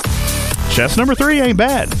 ain't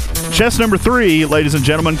bad. Chest number 3, ladies and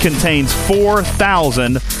gentlemen, contains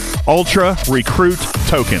 4,000 Ultra Recruit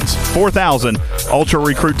tokens. 4,000 Ultra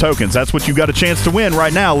Recruit tokens. That's what you got a chance to win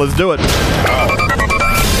right now. Let's do it.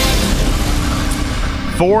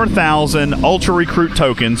 4,000 Ultra Recruit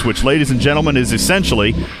tokens, which, ladies and gentlemen, is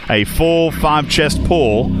essentially a full 5-chest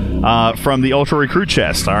pull from the Ultra Recruit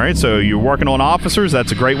chest. All right, so you're working on officers.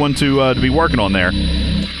 That's a great one to be working on there.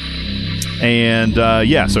 And,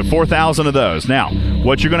 so 4,000 of those. Now,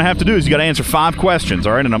 what you're going to have to do is you got to answer 5 questions,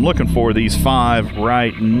 all right? And I'm looking for these 5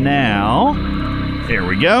 right now. Here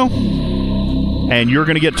we go. And you're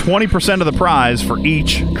going to get 20% of the prize for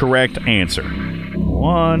each correct answer.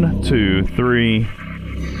 1, 2, 3,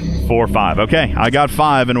 4, 5. Okay, I got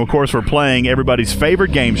 5. And, of course, we're playing everybody's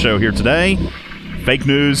favorite game show here today, Fake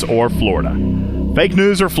News or Florida. Fake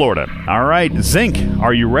News or Florida. All right, Zinc,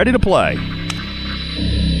 are you ready to play?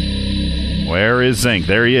 Where is Zinc?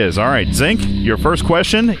 There he is. All right, Zinc, your first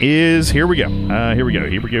question is, here we go. Here we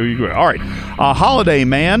go. All right. A holiday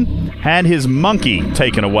man had his monkey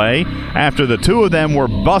taken away after the 2 of them were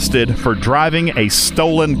busted for driving a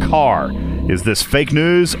stolen car. Is this fake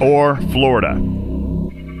news or Florida?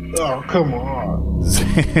 Oh, come on.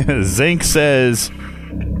 Zinc says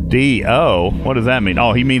D-O. What does that mean?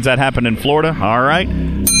 Oh, he means that happened in Florida? All right.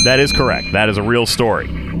 That is correct. That is a real story.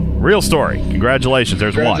 Real story. Congratulations.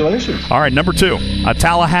 There's one. All right, number 2.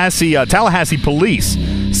 Tallahassee police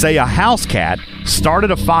say a house cat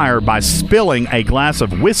started a fire by spilling a glass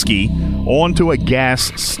of whiskey onto a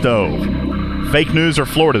gas stove. Fake news or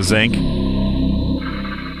Florida, Zinc?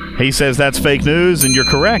 He says that's fake news, and you're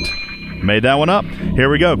correct. Made that one up.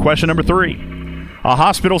 Here we go. Question number 3. A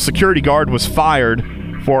hospital security guard was fired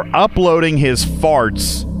for uploading his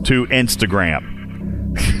farts to Instagram.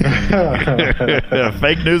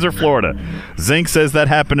 Fake news or Florida? Zinc says that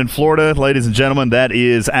happened in Florida. Ladies and gentlemen, that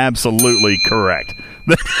is absolutely correct.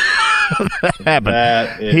 That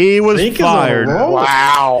happened. He was fired.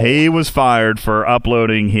 Wow. He was fired for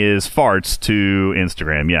uploading his farts to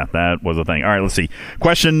Instagram. Yeah, that was a thing. All right, let's see.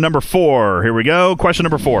 Question number 4. Here we go. Question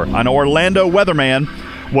number 4. An Orlando weatherman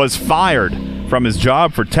was fired from his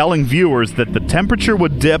job for telling viewers that the temperature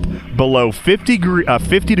would dip below 50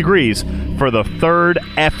 degrees for the 3rd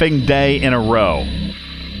effing day in a row.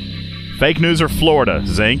 Fake news or Florida,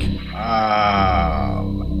 Zinc?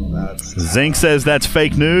 Zinc says that's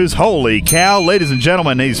fake news. Holy cow, ladies and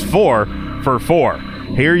gentlemen, he's 4 for 4.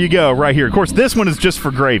 Here you go, right here. Of course, this one is just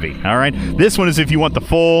for gravy, all right? This one is if you want the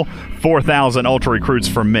full 4,000 Ultra Recruits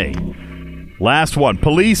from me. Last one.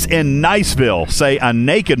 Police in Niceville say a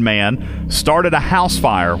naked man started a house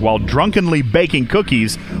fire while drunkenly baking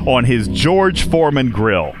cookies on his George Foreman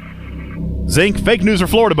grill. Zink, fake news or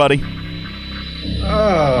Florida, buddy?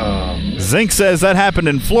 Zink says that happened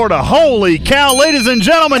in Florida. Holy cow, ladies and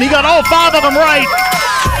gentlemen, he got all 5 of them right.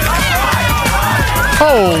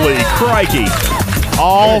 Holy crikey.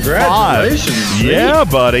 All 5. Yeah,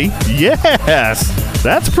 buddy. Yes.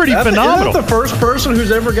 That's pretty phenomenal. Is that the first person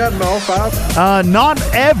who's ever gotten all 5? Not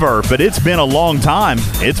ever, but it's been a long time.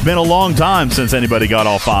 It's been a long time since anybody got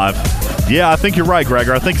all 5. Yeah, I think you're right,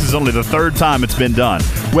 Gregor. I think this is only the 3rd time it's been done.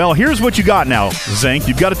 Well, here's what you got now, Zink.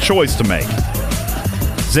 You've got a choice to make.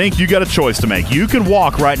 Zink, you got a choice to make. You can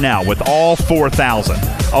walk right now with all 4,000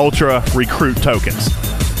 Ultra Recruit tokens.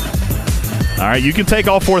 All right, you can take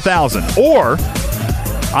all 4,000. Or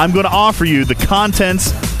I'm going to offer you the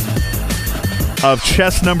contents of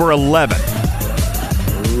chest number 11.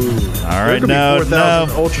 All right, no.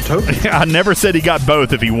 Ultra tokens. I never said he got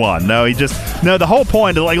both if he won. No, the whole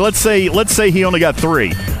point is, like, let's say he only got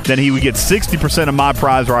 3, then he would get 60% of my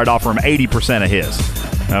prize, or I'd offer him 80% of his.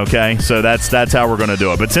 Okay, so that's how we're going to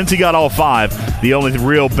do it. But since he got all 5, the only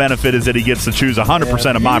real benefit is that he gets to choose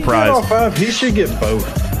 100% of my prize. All 5, he should get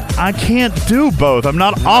both. I can't do both. I'm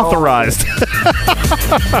not authorized.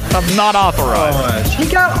 I'm not authorized. He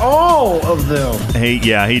got all of them. He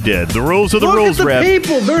did. The rules are the rules, Rev. Look at the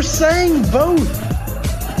people. They're saying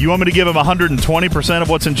both. You want me to give him 120% of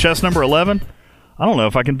what's in chest number 11? I don't know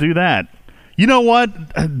if I can do that. You know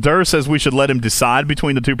what? Durr says we should let him decide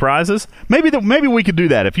between the 2 prizes. Maybe we could do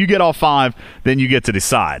that. If you get all 5, then you get to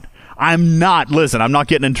decide. I'm not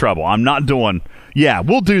getting in trouble. I'm not doing... Yeah,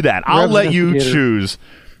 we'll do that. I'll let you choose.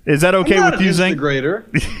 Is that okay with you, Zink?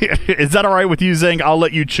 Is that all right with you, Zink? I'll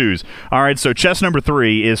let you choose. All right, so chest number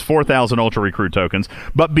 3 is 4,000 Ultra Recruit tokens.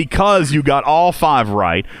 But because you got all 5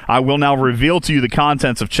 right, I will now reveal to you the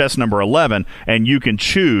contents of chest number 11, and you can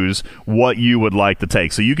choose what you would like to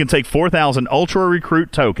take. So you can take 4,000 Ultra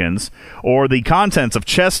Recruit tokens or the contents of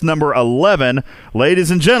chest number 11. Ladies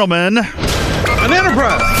and gentlemen... An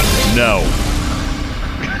Enterprise! No.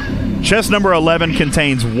 Chest number 11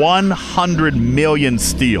 contains 100 million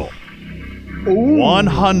steel. Ooh.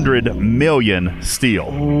 100 million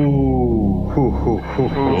steel. Ooh.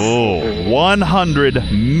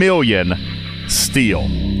 100 million steel.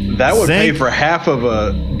 That would pay for half of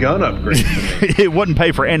a gun upgrade. It wouldn't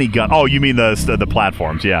pay for any gun. Oh, you mean the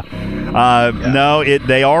platforms? Yeah. No,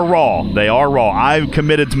 they are raw. They are raw. I've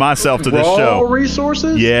committed myself to this show. Raw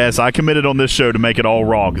resources? Yes, I committed on this show to make it all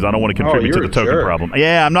raw because I don't want to contribute to the token problem.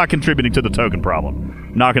 Yeah, I'm not contributing to the token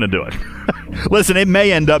problem. Not going to do it. Listen, it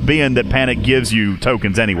may end up being that Panic gives you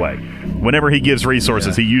tokens anyway. Whenever he gives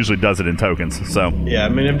resources, he usually does it in tokens. So yeah, I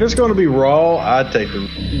mean, if it's going to be raw, I'd take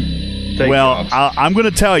the. I'm going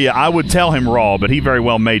to tell you, I would tell him raw, but he very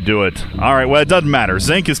well may do it. All right, well, it doesn't matter.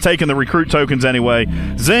 Zink is taking the recruit tokens anyway.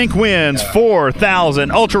 Zink wins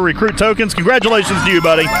 4,000 Ultra Recruit tokens. Congratulations to you,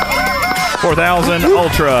 buddy. 4,000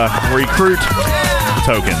 Ultra Recruit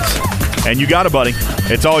tokens. And you got it, buddy.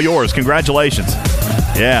 It's all yours. Congratulations.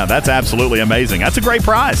 Yeah, that's absolutely amazing. That's a great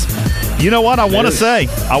prize. You know what I want to say?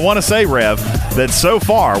 I want to say, Rev, that so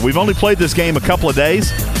far, we've only played this game a couple of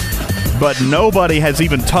days, but nobody has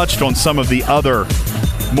even touched on some of the other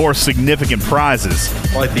more significant prizes.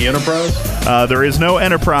 Like the Enterprise? There is no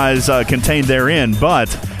Enterprise contained therein,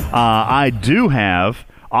 but I do have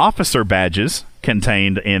officer badges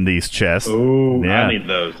contained in these chests. Ooh, yeah. I need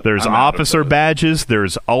those. There's officer badges.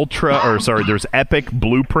 There's there's epic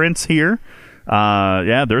blueprints here.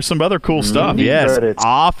 There's some other cool stuff. Yes,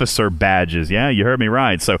 officer badges. Yeah, you heard me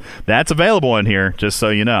right. So that's available in here, just so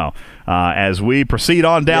you know. As we proceed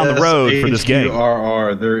on down the road for this game.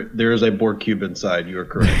 There is a Borg cube inside. You are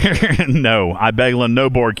correct. No, I beg no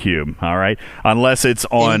Borg cube. All right, unless it's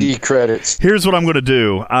on indie credits. Here's what I'm going to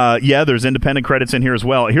do. There's independent credits in here as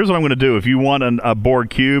well. Here's what I'm going to do. If you want a Borg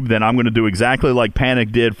cube, then I'm going to do exactly like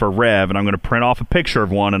Panic did for Rev, and I'm going to print off a picture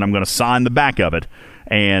of one, and I'm going to sign the back of it.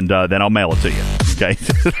 And then I'll mail it to you. Okay,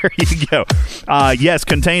 there you go. Yes,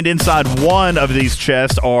 contained inside one of these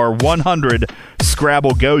chests are 100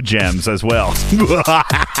 Scrabble Go gems as well.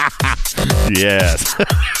 Yes.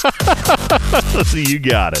 You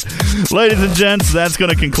got it. Ladies and gents, that's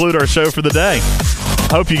going to conclude our show for the day.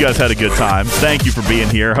 Hope you guys had a good time. Thank you for being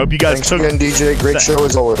here. Hope you guys Thanks again, DJ. Great show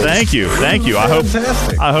as always. Thank you. I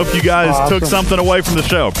hope you guys took something away from the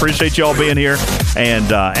show. Appreciate you all being here.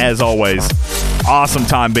 And as always, awesome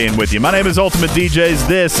time being with you. My name is Ultimate DJs.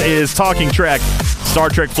 This is Talking Trek, Star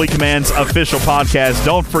Trek Fleet Command's official podcast.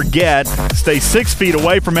 Don't forget, stay 6 feet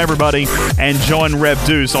away from everybody and join Rev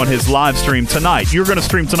Deuce on his live stream tonight. You're going to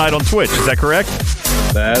stream tonight on Twitch. Is that correct?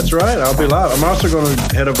 That's right. I'll be live. I'm also going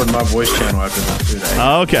to head over to my voice channel after this today.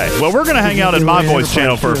 Okay. Well, we're going to hang out in my voice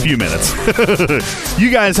channel for a few minutes.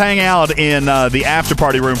 You guys hang out in the after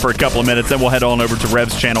party room for a couple of minutes, then we'll head on over to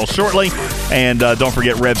Rev's channel shortly. And don't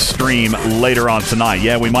forget Rev's stream later on tonight.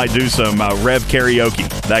 Yeah, we might do some Rev karaoke.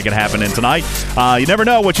 That could happen in tonight. You never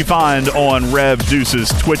know what you find on Rev Deuce's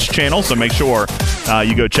Twitch channel, so make sure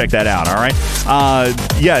you go check that out, all right?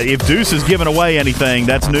 Yeah, if Deuce is giving away anything,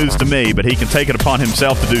 that's news to me, but he can take it upon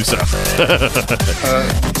himself to do so.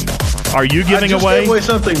 Are you giving away? I just gave away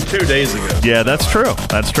something 2 days ago. Yeah, that's true.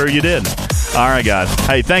 That's true. You did. All right, guys.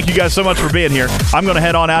 Hey, thank you guys so much for being here. I'm going to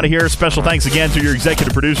head on out of here. Special thanks again to your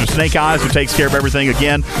executive producer, Snake Eyes, who takes care of everything.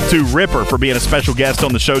 Again, to Ripper for being a special guest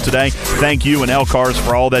on the show today. Thank you, and Elcars,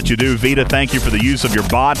 for all that you do. Vita, thank you for the use of your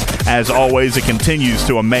bot. As always, it continues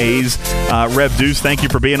to amaze. Rev Deuce, thank you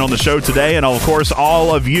for being on the show today. And, of course,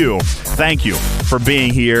 all of you, thank you for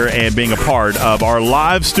being here and being a part of our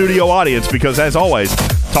live studio audience, because, as always,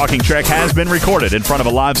 Talking Trek has been recorded in front of a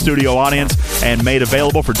live studio audience and made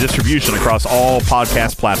available for distribution across all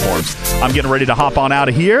podcast platforms. I'm getting ready to hop on out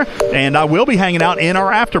of here, and I will be hanging out in our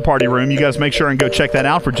after party room. You guys make sure and go check that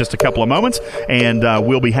out for just a couple of moments, and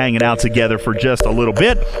we'll be hanging out together for just a little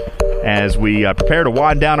bit as we prepare to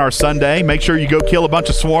wind down our Sunday. Make sure you go kill a bunch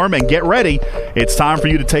of Swarm and get ready. It's time for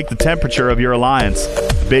you to take the temperature of your alliance.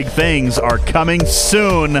 Big things are coming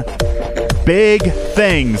soon. Big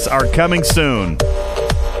things are coming soon.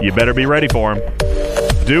 You better be ready for them.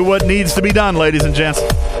 Do what needs to be done, ladies and gents.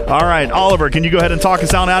 All right, Oliver, can you go ahead and talk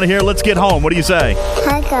us out of here? Let's get home. What do you say?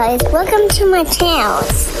 Hi, guys. Welcome to my channel.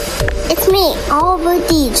 It's me, Oliver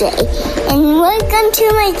DJ. And welcome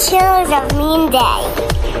to my channel of me and Dad.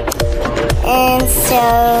 And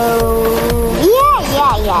so, yeah.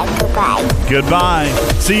 Goodbye. Goodbye.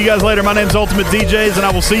 See you guys later. My name's Ultimate DJs, and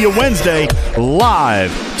I will see you Wednesday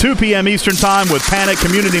live, 2 p.m. Eastern Time with Panic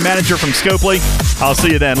Community Manager from Scopely. I'll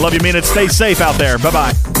see you then. Love you, mean it. Stay safe out there.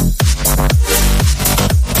 Bye-bye.